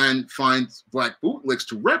and find Black bootlicks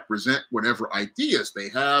to represent whatever ideas they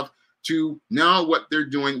have, to now what they're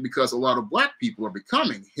doing, because a lot of Black people are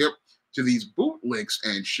becoming hip to these bootlicks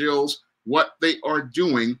and shills. What they are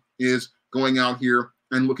doing is going out here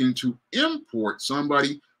and looking to import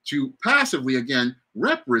somebody to passively, again,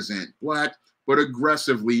 represent Black, but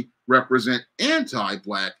aggressively represent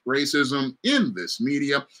anti-Black racism in this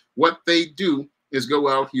media. What they do is go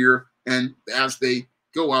out here, and as they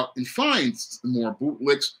go out and find more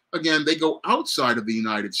bootlicks, again, they go outside of the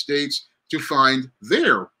United States to find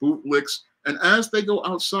their bootlicks. And as they go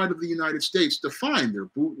outside of the United States to find their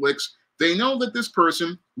bootlicks, they know that this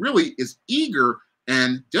person really is eager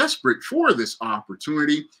and desperate for this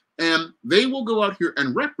opportunity, and they will go out here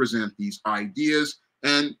and represent these ideas.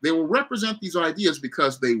 And they will represent these ideas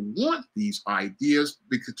because they want these ideas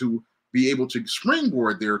to be able to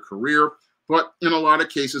springboard their career. But in a lot of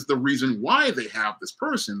cases, the reason why they have this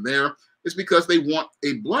person there is because they want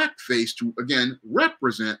a Black face to, again,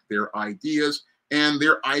 represent their ideas and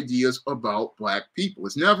their ideas about Black people.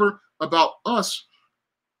 It's never about us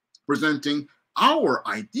presenting our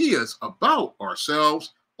ideas about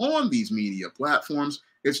ourselves on these media platforms.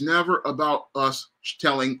 It's never about us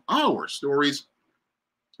telling our stories.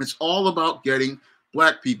 It's all about getting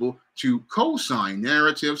Black people to co-sign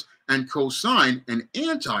narratives and co-sign an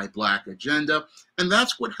anti-Black agenda. And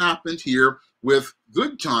that's what happened here with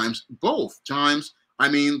Good Times, both times. I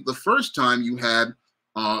mean, the first time you had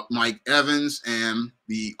Mike Evans and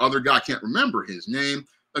the other guy, I can't remember his name,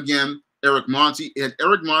 again, Eric Monty. It had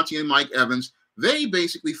Eric Monty and Mike Evans. They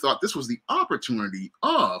basically thought this was the opportunity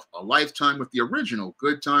of a lifetime with the original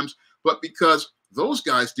Good Times, but because those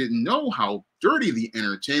guys didn't know how dirty the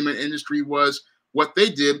entertainment industry was, what they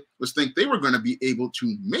did was think they were going to be able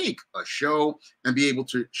to make a show and be able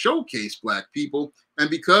to showcase Black people. And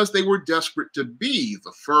because they were desperate to be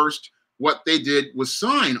the first, what they did was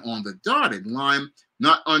sign on the dotted line,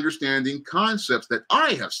 not understanding concepts that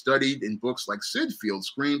I have studied in books like Sid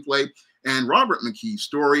Field's Screenplay and Robert McKee's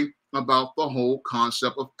story about the whole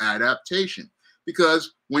concept of adaptation.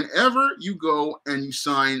 Because whenever you go and you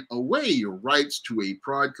sign away your rights to a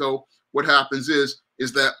Prodco, what happens is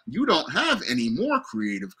that you don't have any more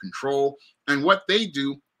creative control. And what they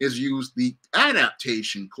do is use the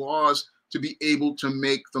adaptation clause to be able to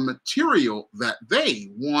make the material that they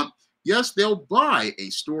want. Yes, they'll buy a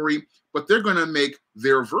story, but they're going to make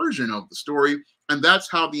their version of the story. And that's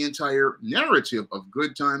how the entire narrative of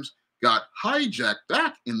Good Times got hijacked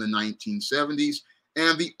back in the 1970s.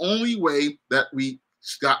 And the only way that we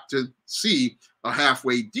got to see a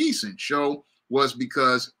halfway decent show was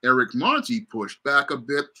because Eric Monty pushed back a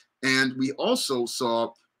bit. And we also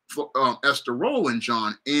saw Esther Roll and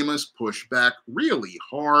John Amos push back really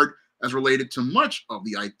hard as related to much of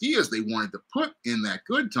the ideas they wanted to put in that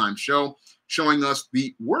Good Time show, showing us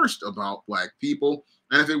the worst about Black people.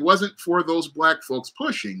 And if it wasn't for those Black folks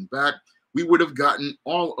pushing back, we would have gotten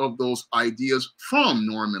all of those ideas from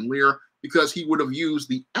Norman Lear, because he would have used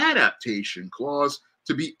the adaptation clause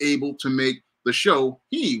to be able to make the show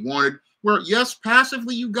he wanted, where, yes,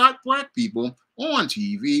 passively you got black people on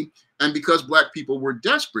TV, and because black people were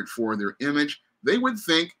desperate for their image, they would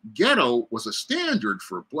think ghetto was a standard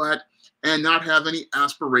for black and not have any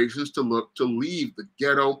aspirations to leave the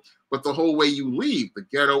ghetto. But the whole way you leave the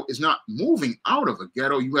ghetto is not moving out of a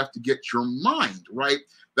ghetto. You have to get your mind right.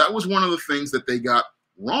 That was one of the things that they got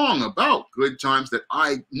wrong about Good Times that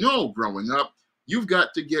I know growing up. You've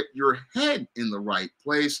got to get your head in the right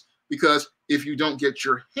place, because if you don't get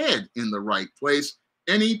your head in the right place,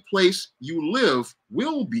 any place you live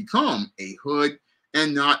will become a hood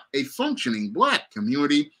and not a functioning black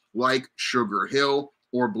community like Sugar Hill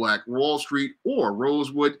or Black Wall Street or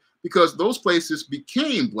Rosewood, because those places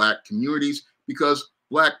became black communities because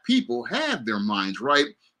black people had their minds right.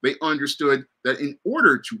 They understood that in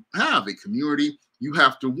order to have a community, you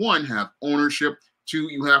have to, one, have ownership, two,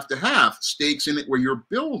 you have to have stakes in it where you're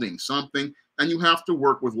building something, and you have to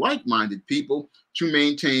work with like-minded people to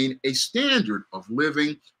maintain a standard of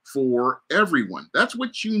living for everyone. That's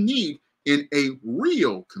what you need in a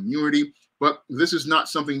real community. But this is not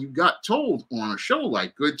something you got told on a show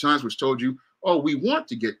like Good Times, which told you, oh, we want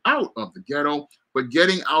to get out of the ghetto, but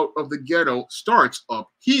getting out of the ghetto starts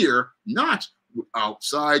up here, not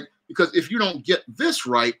outside. Because if you don't get this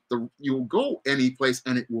right, you'll go any place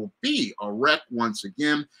and it will be a wreck once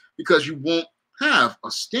again, because you won't have a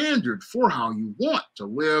standard for how you want to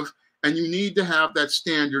live, and you need to have that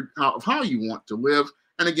standard of how you want to live.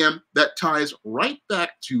 And again, that ties right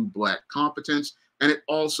back to black competence, and it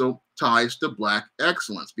also ties to black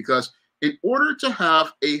excellence, because in order to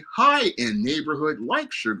have a high-end neighborhood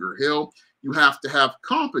like Sugar Hill, you have to have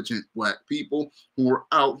competent black people who are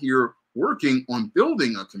out here working on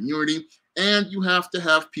building a community, and you have to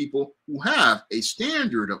have people who have a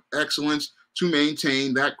standard of excellence to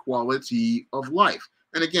maintain that quality of life.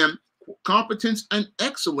 And again, competence and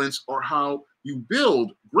excellence are how you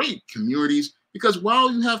build great communities, because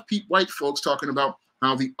while you have white folks talking about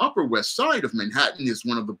how the Upper West Side of Manhattan is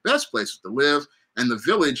one of the best places to live, and the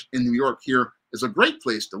Village in New York here is a great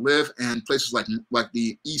place to live, and places like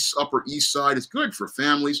the Upper East Side is good for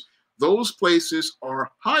families, those places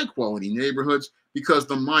are high quality neighborhoods because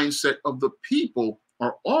the mindset of the people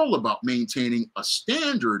are all about maintaining a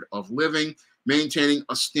standard of living, maintaining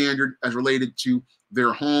a standard as related to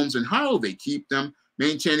their homes and how they keep them,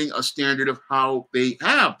 maintaining a standard of how they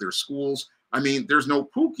have their schools. I mean, there's no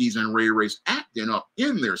Pookies and Ray Rays acting up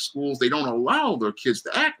in their schools. They don't allow their kids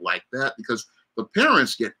to act like that because the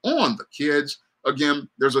parents get on the kids. Again,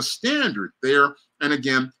 there's a standard there. And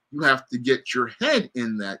again, you have to get your head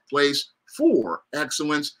in that place for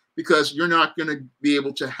excellence, because you're not going to be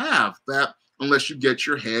able to have that unless you get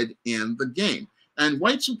your head in the game. And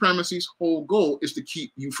white supremacy's whole goal is to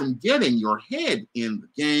keep you from getting your head in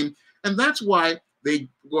the game. And that's why they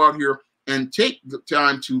go out here and take the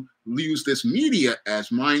time to use this media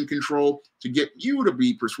as mind control to get you to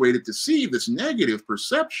be persuaded to see this negative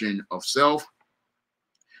perception of self.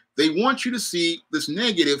 They want you to see this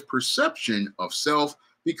negative perception of self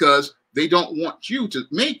because they don't want you to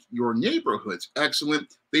make your neighborhoods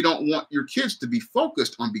excellent. They don't want your kids to be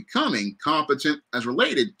focused on becoming competent as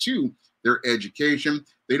related to their education.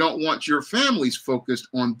 They don't want your families focused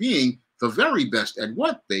on being the very best at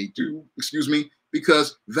what they do,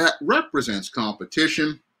 because that represents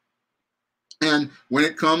competition. And when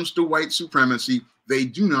it comes to white supremacy, they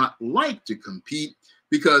do not like to compete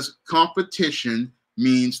because competition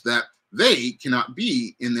means that they cannot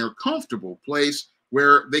be in their comfortable place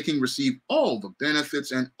where they can receive all the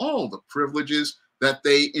benefits and all the privileges that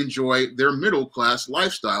they enjoy their middle-class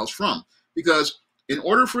lifestyles from. Because in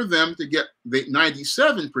order for them to get the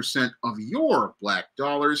 97% of your black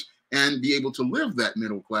dollars and be able to live that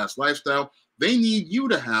middle-class lifestyle, they need you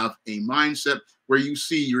to have a mindset where you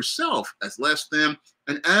see yourself as less than.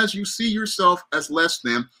 And as you see yourself as less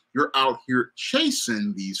than, you're out here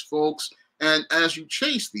chasing these folks. And as you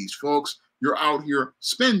chase these folks, you're out here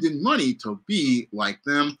spending money to be like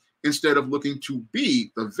them instead of looking to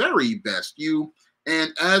be the very best you.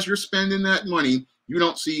 And as you're spending that money, you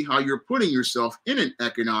don't see how you're putting yourself in an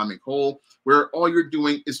economic hole where all you're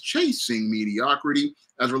doing is chasing mediocrity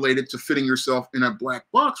as related to fitting yourself in a black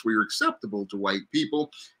box where you're acceptable to white people,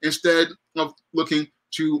 instead of looking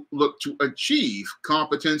to achieve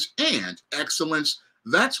competence and excellence.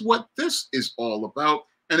 That's what this is all about.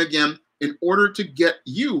 And again, in order to get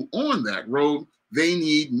you on that road, they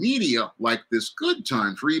need media like this Good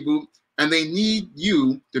Times Reboot, and they need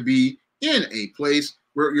you to be in a place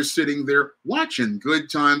where you're sitting there watching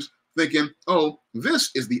Good Times, thinking, oh,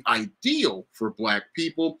 this is the ideal for Black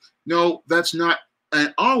people. No, that's not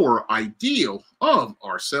our ideal of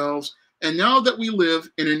ourselves. And now that we live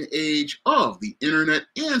in an age of the internet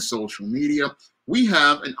and social media, we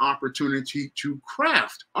have an opportunity to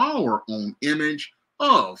craft our own image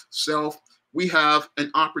of self. We have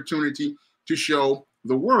an opportunity to show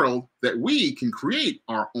the world that we can create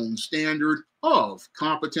our own standard of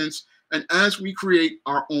competence. And as we create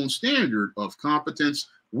our own standard of competence,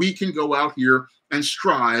 we can go out here and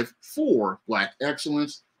strive for Black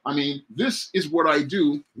excellence. I mean, this is what I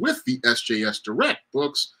do with the SJS Direct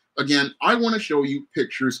books. Again, I want to show you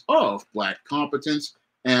pictures of Black competence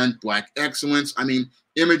and Black excellence. I mean,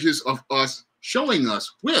 images of us showing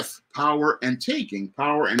us with power and taking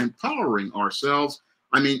power and empowering ourselves.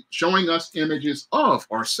 I mean, showing us images of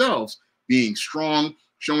ourselves being strong,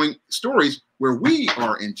 showing stories where we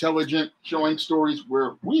are intelligent, showing stories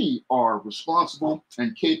where we are responsible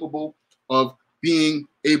and capable of being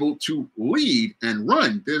able to lead and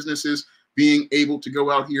run businesses, being able to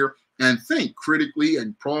go out here and think critically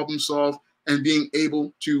and problem solve, and being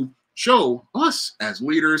able to show us as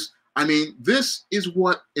leaders. I mean, this is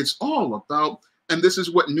what it's all about. And this is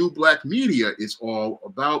what New Black Media is all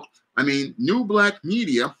about. I mean, New Black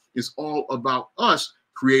Media is all about us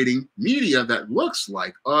creating media that looks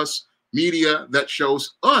like us, media that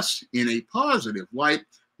shows us in a positive light,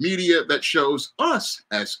 media that shows us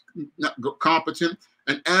as competent.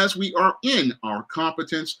 And as we are in our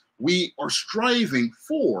competence, we are striving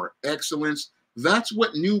for excellence. That's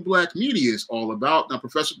what New Black Media is all about. Now,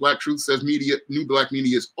 Professor Black Truth says New Black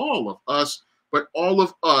Media is all of us, but all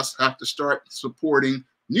of us have to start supporting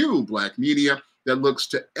New Black Media that looks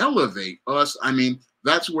to elevate us. I mean,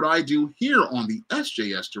 that's what I do here on the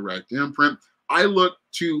SJS Direct imprint. I look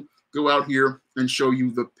to go out here and show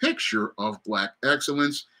you the picture of Black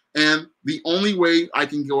excellence. And the only way I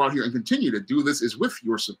can go out here and continue to do this is with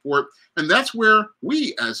your support. And that's where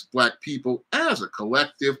we as Black people, as a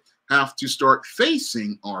collective, have to start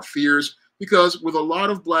facing our fears, because with a lot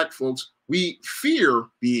of Black folks, we fear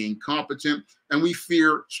being competent and we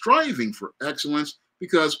fear striving for excellence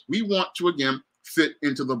because we want to, again, fit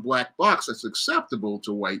into the Black box that's acceptable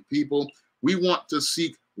to white people. We want to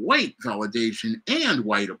seek white validation and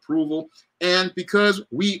white approval. And because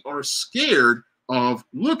we are scared of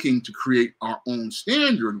looking to create our own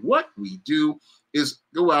standard, what we do is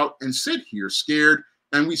go out and sit here scared.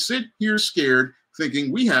 And we sit here scared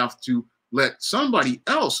thinking we have to let somebody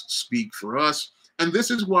else speak for us. And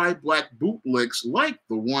this is why Black bootlicks like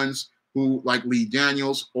the ones who, like Lee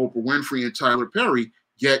Daniels, Oprah Winfrey, and Tyler Perry,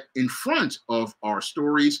 get in front of our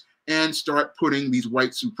stories and start putting these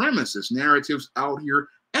white supremacist narratives out here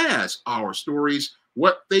as our stories.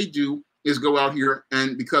 What they do is go out here,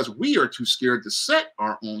 and because we are too scared to set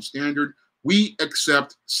our own standard, we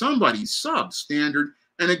accept somebody's substandard.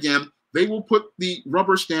 And again, they will put the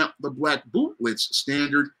rubber stamp the Black bootlets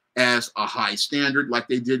standard as a high standard, like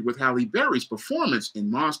they did with Halle Berry's performance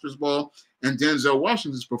in Monsters Ball and Denzel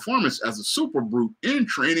Washington's performance as a super brute in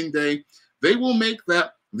Training Day. They will make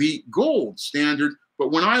that the gold standard.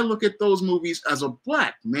 But when I look at those movies as a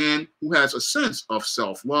Black man who has a sense of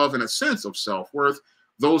self-love and a sense of self-worth,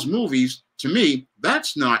 those movies, to me,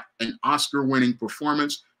 that's not an Oscar-winning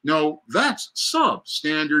performance. No, that's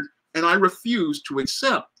substandard. And I refuse to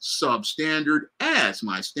accept substandard as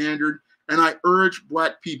my standard. And I urge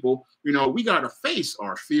Black people, you know, we got to face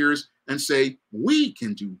our fears and say, we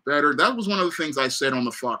can do better. That was one of the things I said on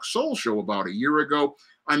the Fox Soul Show about a year ago.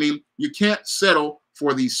 I mean, you can't settle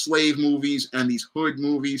for these slave movies and these hood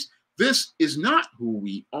movies. This is not who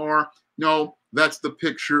we are. No, that's the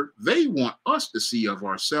picture they want us to see of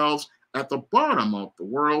ourselves at the bottom of the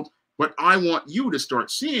world. But I want you to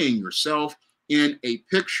start seeing yourself in a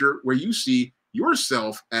picture where you see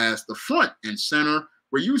yourself as the front and center,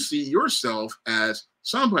 where you see yourself as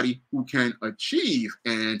somebody who can achieve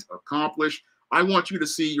and accomplish. I want you to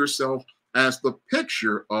see yourself as the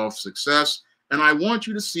picture of success. And I want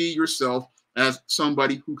you to see yourself as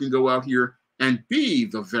somebody who can go out here and be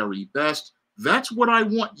the very best. That's what I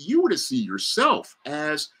want you to see yourself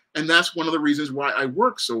as. And that's one of the reasons why I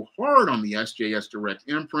work so hard on the SJS Direct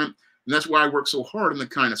imprint. And that's why I work so hard on the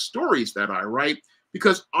kind of stories that I write,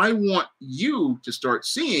 because I want you to start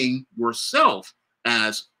seeing yourself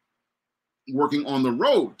as working on the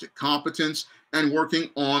road to competence and working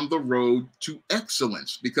on the road to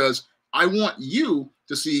excellence, because I want you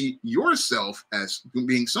to see yourself as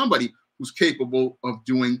being somebody who's capable of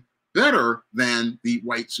doing better than the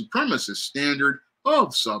white supremacist standard of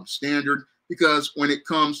substandard, because when it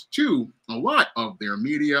comes to a lot of their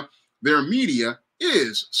media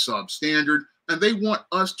is substandard, and they want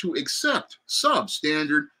us to accept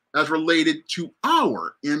substandard as related to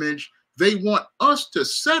our image. They want us to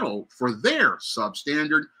settle for their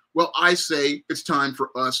substandard. Well, I say it's time for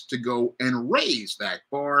us to go and raise that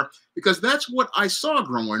bar, because that's what I saw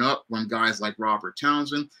growing up from guys like Robert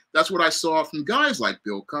Townsend. That's what I saw from guys like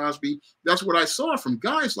Bill Cosby. That's what I saw from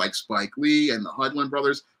guys like Spike Lee and the Hudlin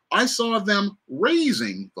brothers. I saw them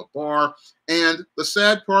raising the bar. And the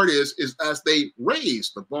sad part is as they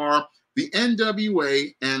raised the bar, the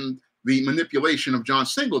NWA and the manipulation of John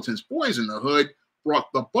Singleton's Boys in the Hood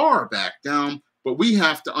brought the bar back down. But we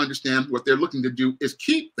have to understand what they're looking to do is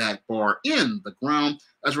keep that bar in the ground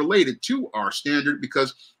as related to our standard,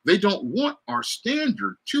 because they don't want our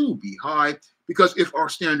standard to be high. Because if our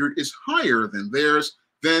standard is higher than theirs,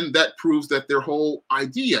 then that proves that their whole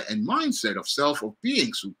idea and mindset of self, of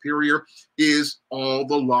being superior, is all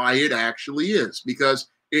the lie it actually is. Because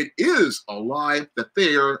it is a lie that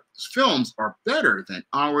their films are better than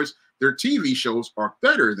ours. Their TV shows are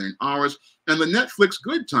better than ours. And the Netflix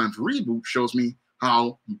Good Times reboot shows me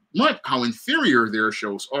how inferior their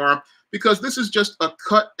shows are, because this is just a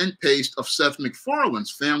cut and paste of Seth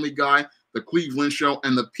MacFarlane's Family Guy, The Cleveland Show,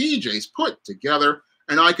 and the PJs put together.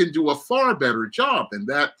 And I can do a far better job than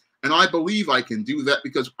that. And I believe I can do that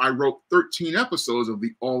because I wrote 13 episodes of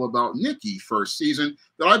the All About Nikki first season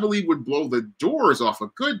that I believe would blow the doors off a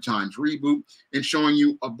Good Times reboot, in showing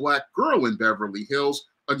you a black girl in Beverly Hills.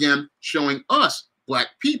 Again, showing us black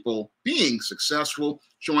people being successful,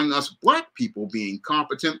 showing us black people being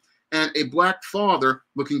competent, and a black father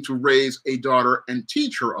looking to raise a daughter and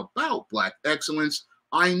teach her about black excellence.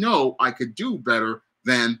 I know I could do better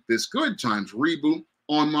than this Good Times reboot.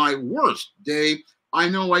 On my worst day, I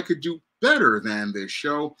know I could do better than this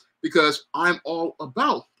show, because I'm all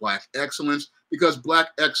about black excellence, because black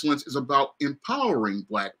excellence is about empowering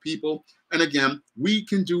black people. And again, we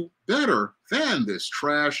can do better than this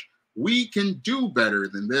trash. We can do better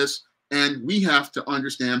than this. And we have to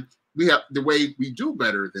understand, the way we do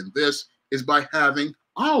better than this is by having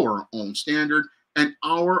our own standard. And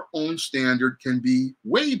our own standard can be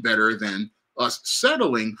way better than us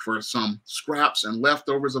settling for some scraps and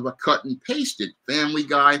leftovers of a cut and pasted Family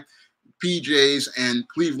Guy, PJs, and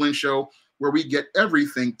Cleveland Show, where we get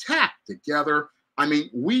everything tacked together. I mean,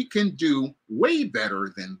 we can do way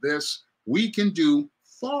better than this. We can do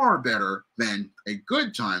far better than a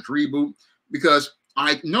Good Times reboot, because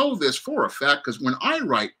I know this for a fact, because when I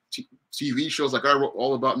write TV shows, like I wrote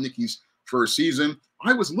All About Nikki's first season,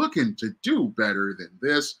 I was looking to do better than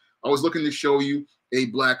this. I was looking to show you a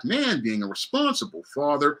black man being a responsible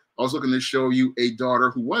father. I was looking to show you a daughter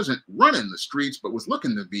who wasn't running the streets, but was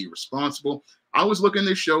looking to be responsible. I was looking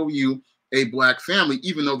to show you a black family,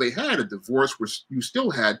 even though they had a divorce, where you still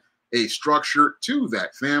had a structure to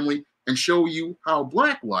that family, and show you how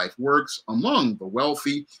black life works among the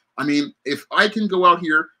wealthy. I mean, if I can go out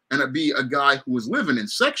here and be a guy who was living in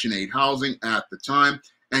Section 8 housing at the time,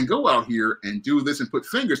 and go out here and do this and put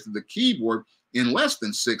fingers to the keyboard in less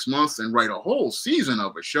than 6 months and write a whole season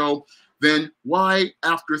of a show, then why,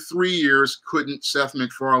 after 3 years, couldn't Seth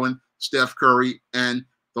MacFarlane, Steph Curry, and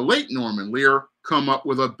the late Norman Lear come up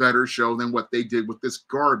with a better show than what they did with this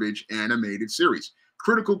garbage animated series?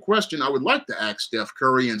 Critical question I would like to ask Steph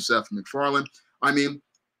Curry and Seth MacFarlane. I mean,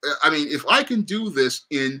 if I can do this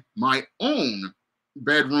in my own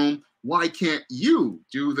bedroom, why can't you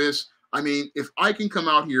do this? I mean, if I can come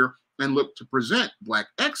out here and look to present black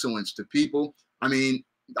excellence to people, I mean,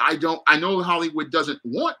 I know Hollywood doesn't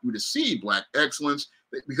want you to see black excellence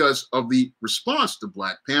because of the response to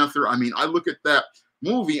Black Panther. I mean, I look at that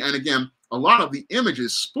movie, and again, a lot of the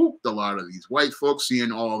images spooked a lot of these white folks,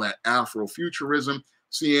 seeing all that Afrofuturism,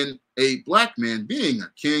 seeing a black man being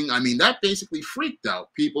a king. I mean, that basically freaked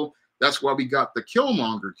out people. That's why we got the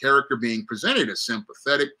Killmonger character being presented as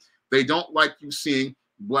sympathetic. They don't like you seeing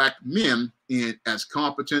black men as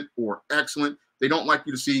competent or excellent. They don't like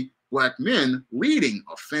you to see black men leading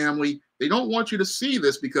a family. They don't want you to see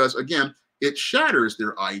this because, again, it shatters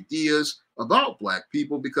their ideas about black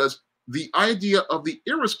people, because the idea of the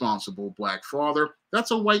irresponsible black father,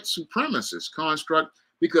 that's a white supremacist construct.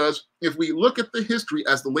 Because if we look at the history,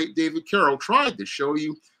 as the late David Carroll tried to show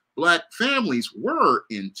you, black families were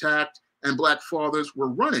intact and black fathers were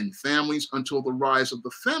running families until the rise of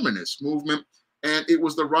the feminist movement. And it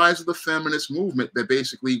was the rise of the feminist movement that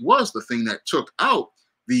basically was the thing that took out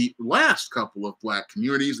the last couple of black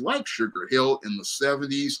communities like Sugar Hill in the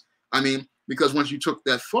 70s. I mean, because once you took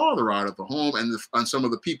that father out of the home and some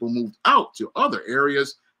of the people moved out to other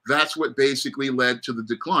areas, that's what basically led to the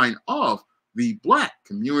decline of the black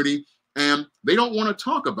community. And they don't want to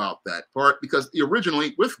talk about that part because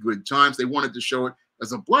originally with Good Times, they wanted to show it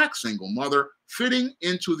as a Black single mother, fitting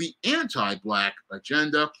into the anti-Black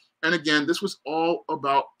agenda. And again, this was all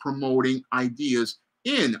about promoting ideas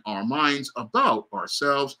in our minds about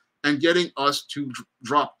ourselves and getting us to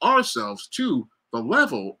drop ourselves to the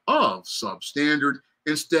level of substandard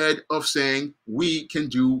instead of saying we can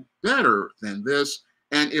do better than this.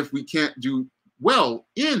 And if we can't do well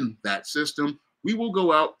in that system, we will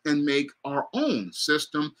go out and make our own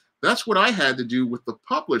system. That's what I had to do with the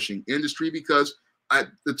publishing industry, because at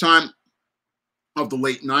the time of the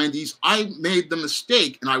late 90s, I made the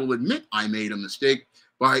mistake, and I will admit I made a mistake,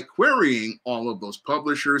 by querying all of those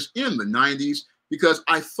publishers in the 90s, because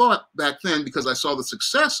I thought back then, because I saw the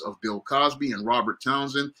success of Bill Cosby and Robert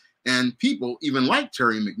Townsend and people even like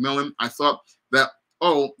Terry McMillan, I thought that,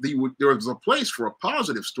 oh, there was a place for a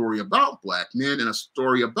positive story about Black men and a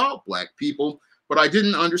story about Black people, but I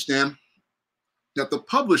didn't understand that the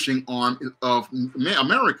publishing arm of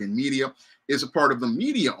American media is a part of the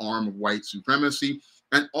media arm of white supremacy,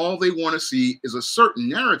 and all they want to see is a certain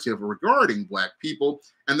narrative regarding Black people,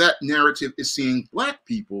 and that narrative is seeing Black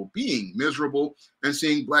people being miserable and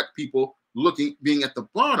seeing Black people being at the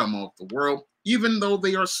bottom of the world. Even though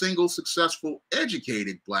they are single, successful,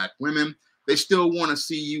 educated Black women, they still want to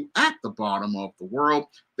see you at the bottom of the world.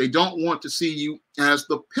 They don't want to see you as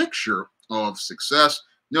the picture of success.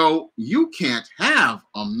 No, you can't have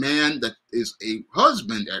a man that is a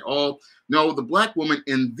husband at all. No, the Black woman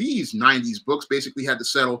in these 90s books basically had to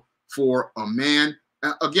settle for a man.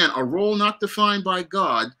 Again, a role not defined by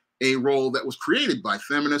God, a role that was created by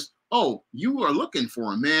feminists. Oh, you are looking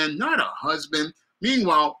for a man, not a husband.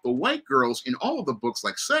 Meanwhile, the white girls in all of the books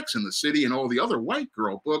like Sex and the City and all the other white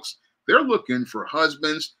girl books, they're looking for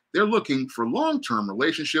husbands. They're looking for long-term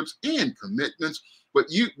relationships and commitments. But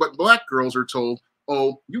Black girls are told,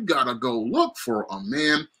 oh, you gotta go look for a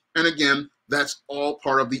man. And again, that's all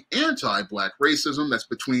part of the anti-Black racism that's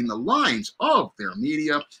between the lines of their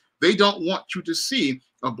media. They don't want you to see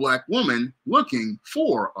a Black woman looking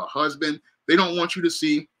for a husband. They don't want you to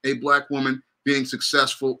see a Black woman being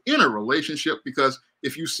successful in a relationship, because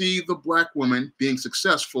if you see the Black woman being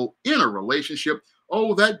successful in a relationship,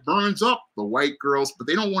 oh, that burns up the white girls, but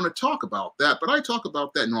they don't want to talk about that. But I talk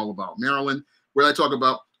about that in All About Maryland, where I talk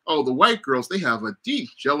about, oh, the white girls, they have a deep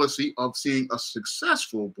jealousy of seeing a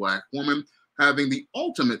successful Black woman having the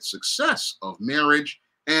ultimate success of marriage,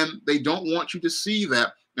 and they don't want you to see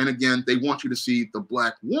that. And again, they want you to see the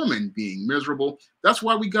Black woman being miserable. That's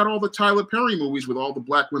why we got all the Tyler Perry movies with all the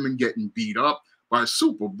Black women getting beat up by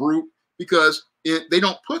Super Brute, because they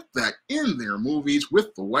don't put that in their movies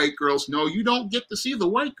with the white girls. No, you don't get to see the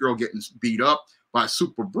white girl getting beat up by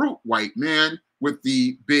Super Brute white man with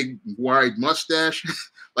the big wide mustache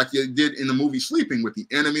like you did in the movie Sleeping with the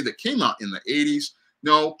Enemy that came out in the 80s.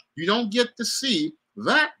 No, you don't get to see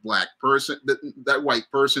that Black person, that white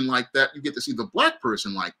person like that. You get to see the Black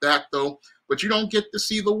person like that, though, but you don't get to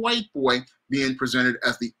see the white boy being presented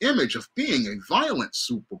as the image of being a violent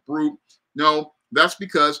Super Brute. No, that's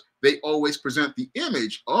because they always present the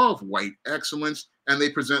image of white excellence, and they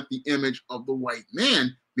present the image of the white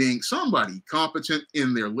man being somebody competent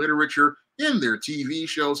in their literature, in their TV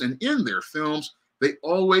shows, and in their films. They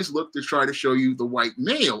always look to try to show you the white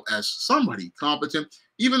male as somebody competent.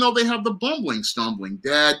 Even though they have the bumbling, stumbling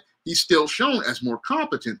dad, he's still shown as more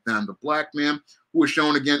competent than the Black man, who is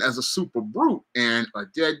shown again as a Super Brute and a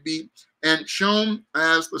deadbeat, and shown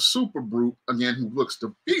as the Super Brute, again, who looks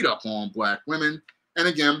to beat up on Black women. And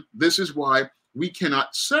again, this is why we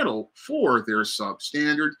cannot settle for their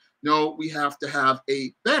substandard. No, we have to have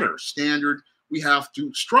a better standard. We have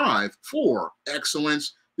to strive for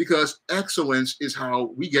excellence, because excellence is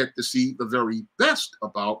how we get to see the very best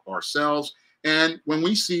about ourselves. And when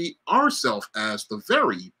we see ourselves as the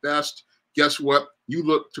very best, guess what? You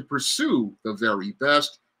look to pursue the very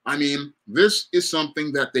best. I mean, this is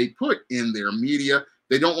something that they put in their media.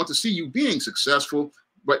 They don't want to see you being successful,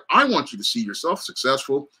 but I want you to see yourself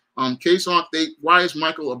successful. Case on, why is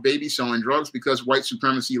Michael a baby selling drugs? Because white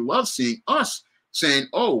supremacy loves seeing us saying,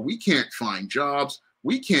 oh, we can't find jobs.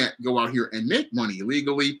 We can't go out here and make money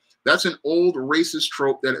legally. That's an old racist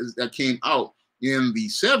trope that came out in the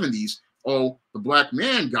 70s. Oh, the Black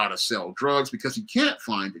man got to sell drugs because he can't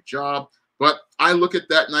find a job. But I look at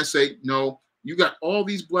that and I say, no, you got all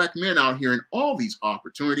these Black men out here and all these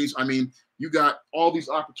opportunities. I mean, you got all these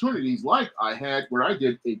opportunities like I had where I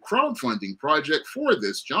did a crowdfunding project for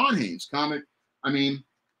this John Haynes comic. I mean,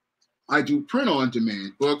 I do print on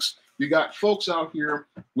demand books. You got folks out here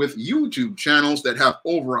with YouTube channels that have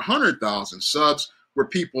over 100,000 subs where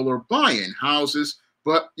people are buying houses.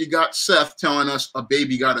 But you got Seth telling us a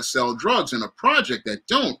baby got to sell drugs in a project that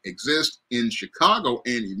don't exist in Chicago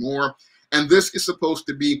anymore. and this is supposed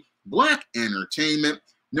to be black entertainment.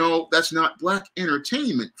 No, that's not black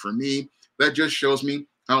entertainment for me. That just shows me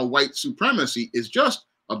how white supremacy is just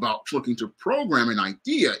about looking to program an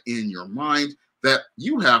idea in your mind that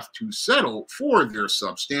you have to settle for their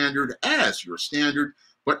substandard as your standard.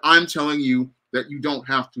 But I'm telling you that you don't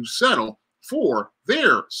have to settle for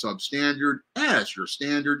their substandard as your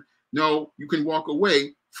standard. No, you can walk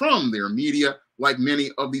away from their media like many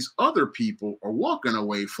of these other people are walking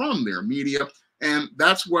away from their media. And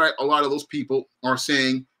that's why a lot of those people are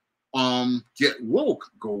saying, get woke,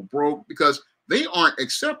 go broke, because they aren't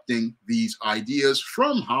accepting these ideas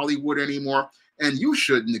from Hollywood anymore, and you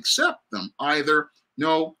shouldn't accept them either.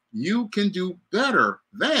 No, you can do better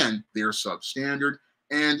than their substandard,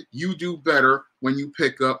 and you do better when you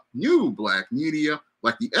pick up new black media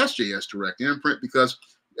like the SJS Direct Imprint, because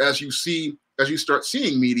as you start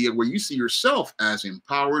seeing media where you see yourself as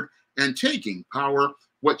empowered and taking power,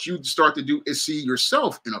 what you start to do is see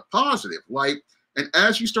yourself in a positive light. And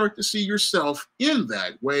as you start to see yourself in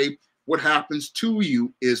that way, what happens to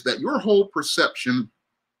you is that your whole perception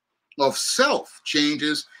of self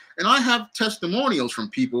changes. And I have testimonials from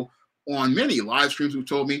people on many live streams who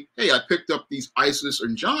told me, hey, I picked up these Isis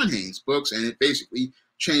and John Haynes books, and it basically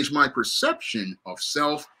changed my perception of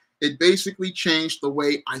self. It basically changed the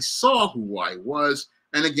way I saw who I was.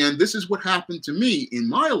 And again, this is what happened to me in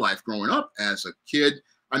my life growing up as a kid.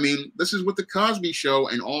 I mean, this is what The Cosby Show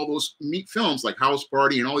and all those neat films like House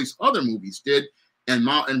Party and all these other movies did,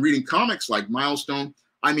 and reading comics like Milestone.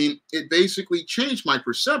 I mean, it basically changed my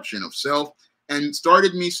perception of self and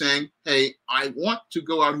started me saying, hey, I want to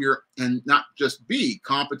go out here and not just be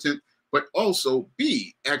competent, but also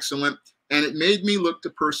be excellent. And it made me look to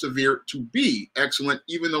persevere to be excellent,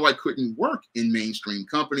 even though I couldn't work in mainstream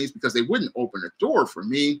companies because they wouldn't open a door for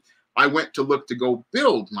me. I went to look to go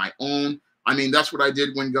build my own. I mean, that's what I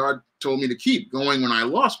did when God told me to keep going when I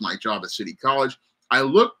lost my job at City College. I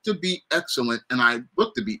looked to be excellent, and I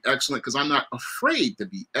look to be excellent because I'm not afraid to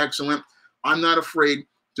be excellent. I'm not afraid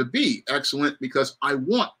to be excellent because I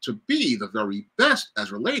want to be the very best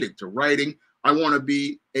as related to writing. I want to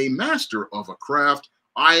be a master of a craft.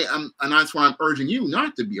 I am, and that's why I'm urging you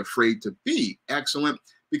not to be afraid to be excellent,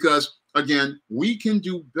 because again, we can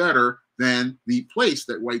do better than the place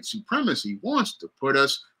that white supremacy wants to put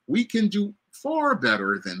us. We can do far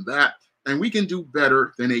better than that, and we can do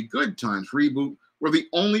better than a Good Times reboot, where the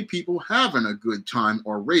only people having a good time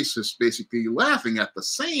are racists, basically laughing at the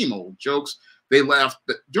same old jokes they laughed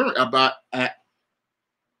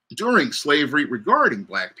during slavery regarding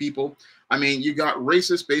black people. I mean, you got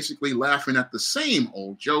racists basically laughing at the same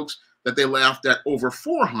old jokes that they laughed at over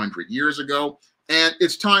 400 years ago. And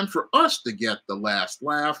it's time for us to get the last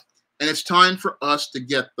laugh. And it's time for us to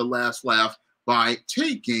get the last laugh by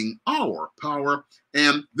taking our power.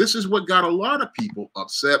 And this is what got a lot of people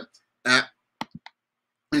upset at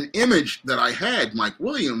an image that I had Mike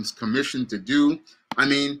Williams commissioned to do. I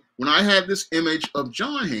mean, when I had this image of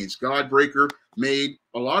John Haynes, Godbreaker, made,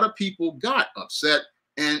 a lot of people got upset.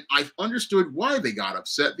 And I understood why they got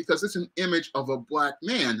upset, because it's an image of a black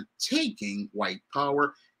man taking white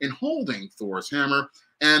power and holding Thor's hammer.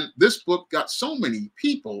 And this book got so many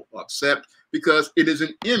people upset because it is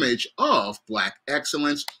an image of black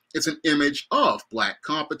excellence. It's an image of black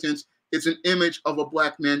competence. It's an image of a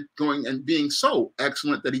black man going and being so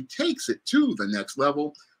excellent that he takes it to the next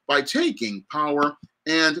level by taking power.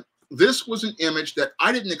 And this was an image that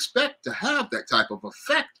I didn't expect to have that type of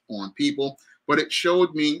effect on people, but it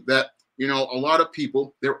showed me that, you know, a lot of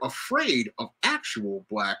people, they're afraid of actual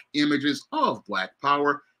black images of black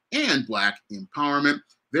power and black empowerment.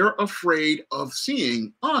 They're afraid of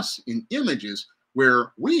seeing us in images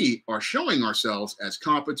where we are showing ourselves as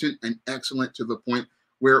competent and excellent to the point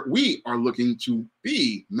where we are looking to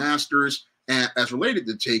be masters and as related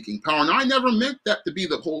to taking power. Now, I never meant that to be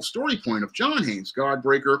the whole story point of John Haynes,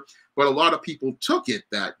 Godbreaker, but a lot of people took it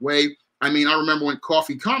that way. I mean, I remember when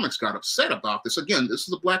Coffee Comics got upset about this. Again, this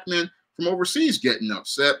is a black man from overseas getting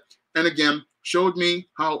upset. And again, showed me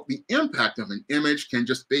how the impact of an image can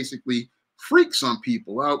just basically freak some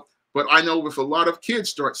people out. But I know if a lot of kids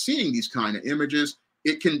start seeing these kind of images,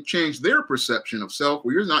 it can change their perception of self,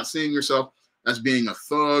 where you're not seeing yourself as being a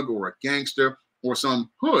thug or a gangster or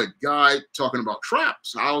some hood guy talking about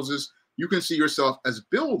traps, houses. You can see yourself as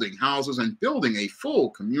building houses and building a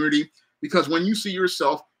full community, because when you see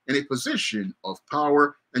yourself in a position of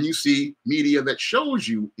power and you see media that shows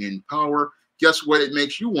you in power, guess what it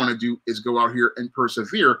makes you want to do is go out here and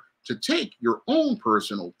persevere to take your own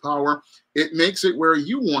personal power. It makes it where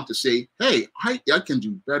you want to say, hey, I can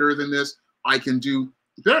do better than this. I can do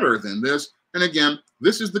better than this. And again,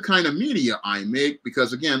 this is the kind of media I make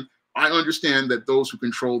because, again, I understand that those who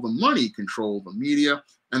control the money control the media,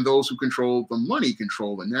 and those who control the money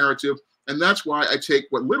control the narrative. And that's why I take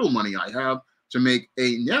what little money I have to make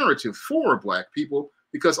a narrative for Black people,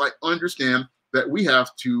 because I understand that we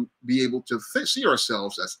have to be able to see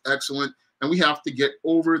ourselves as excellent, and we have to get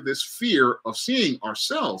over this fear of seeing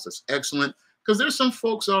ourselves as excellent, because there's some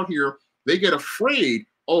folks out here, they get afraid,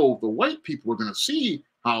 oh, the white people are going to see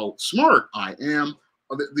how smart I am.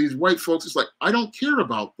 These white folks, it's like, I don't care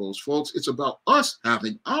about those folks. It's about us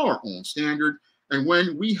having our own standard. And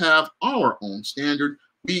when we have our own standard,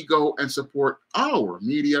 we go and support our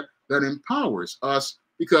media that empowers us,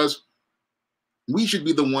 because we should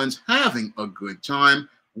be the ones having a good time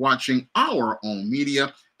watching our own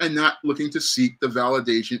media and not looking to seek the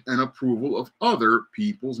validation and approval of other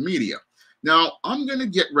people's media. Now, I'm going to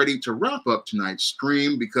get ready to wrap up tonight's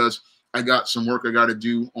stream because I got some work I got to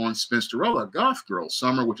do on Spinsterella Goth Girl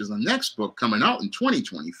Summer, which is the next book coming out in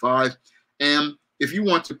 2025. And if you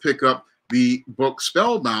want to pick up the book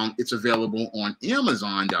Spellbound, it's available on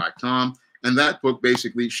Amazon.com. And that book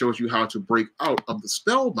basically shows you how to break out of the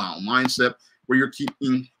spellbound mindset where you're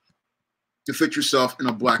keeping to fit yourself in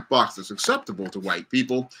a black box that's acceptable to white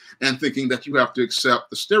people and thinking that you have to accept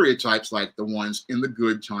the stereotypes like the ones in the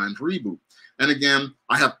Good Times reboot. And again,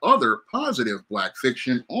 I have other positive Black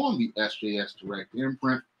fiction on the SJS Direct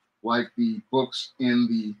imprint, like the books in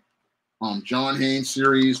the John Haynes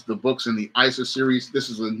series, the books in the ISIS series. This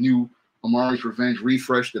is a new Amari's Revenge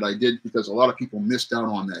refresh that I did because a lot of people missed out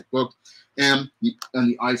on that book. And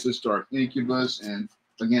the ISIS Dark Incubus, and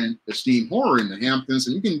again, Esteemed Horror in the Hamptons.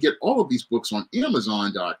 And you can get all of these books on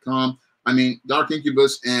Amazon.com. I mean, Dark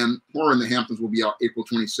Incubus and Horror in the Hamptons will be out April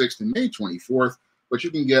 26th and May 24th. But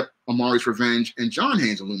you can get Amari's Revenge and John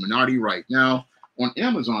Haynes Illuminati right now on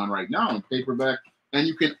Amazon right now in paperback. And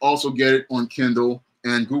you can also get it on Kindle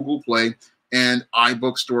and Google Play and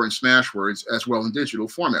iBookstore and Smashwords as well in digital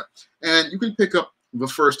format. And you can pick up the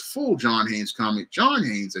first full John Haynes comic, John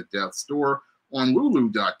Haynes at Death's Door, on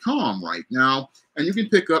Lulu.com right now. And you can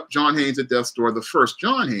pick up John Haynes at Death's Door, the first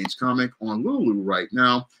John Haynes comic, on Lulu right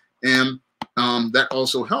now. And that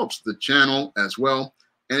also helps the channel as well.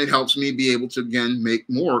 And it helps me be able to, again, make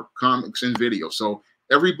more comics and videos. So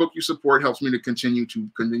every book you support helps me to continue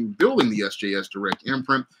building the SJS Direct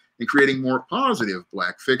imprint and creating more positive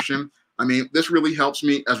Black fiction. I mean, this really helps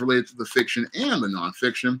me as related to the fiction and the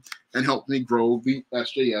nonfiction, and helped me grow the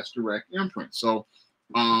SJS Direct imprint. So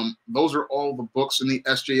those are all the books in the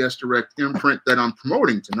SJS Direct imprint that I'm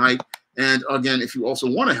promoting tonight. And again, if you also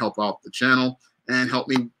want to help out the channel and help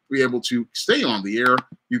me be able to stay on the air,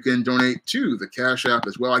 you can donate to the Cash App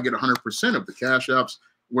as well. I get 100% of the Cash Apps,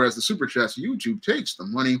 whereas the Super Chats, YouTube takes the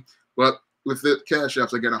money. But with the Cash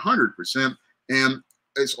Apps, I get 100%. And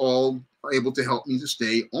it's all able to help me to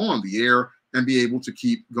stay on the air and be able to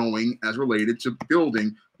keep going as related to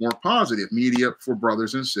building more positive media for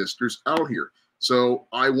brothers and sisters out here. So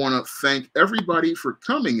I want to thank everybody for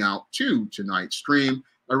coming out to tonight's stream.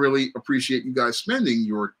 I really appreciate you guys spending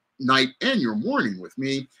your night and your morning with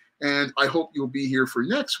me. And I hope you'll be here for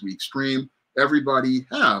next week's stream. Everybody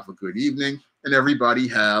have a good evening, and everybody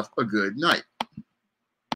have a good night.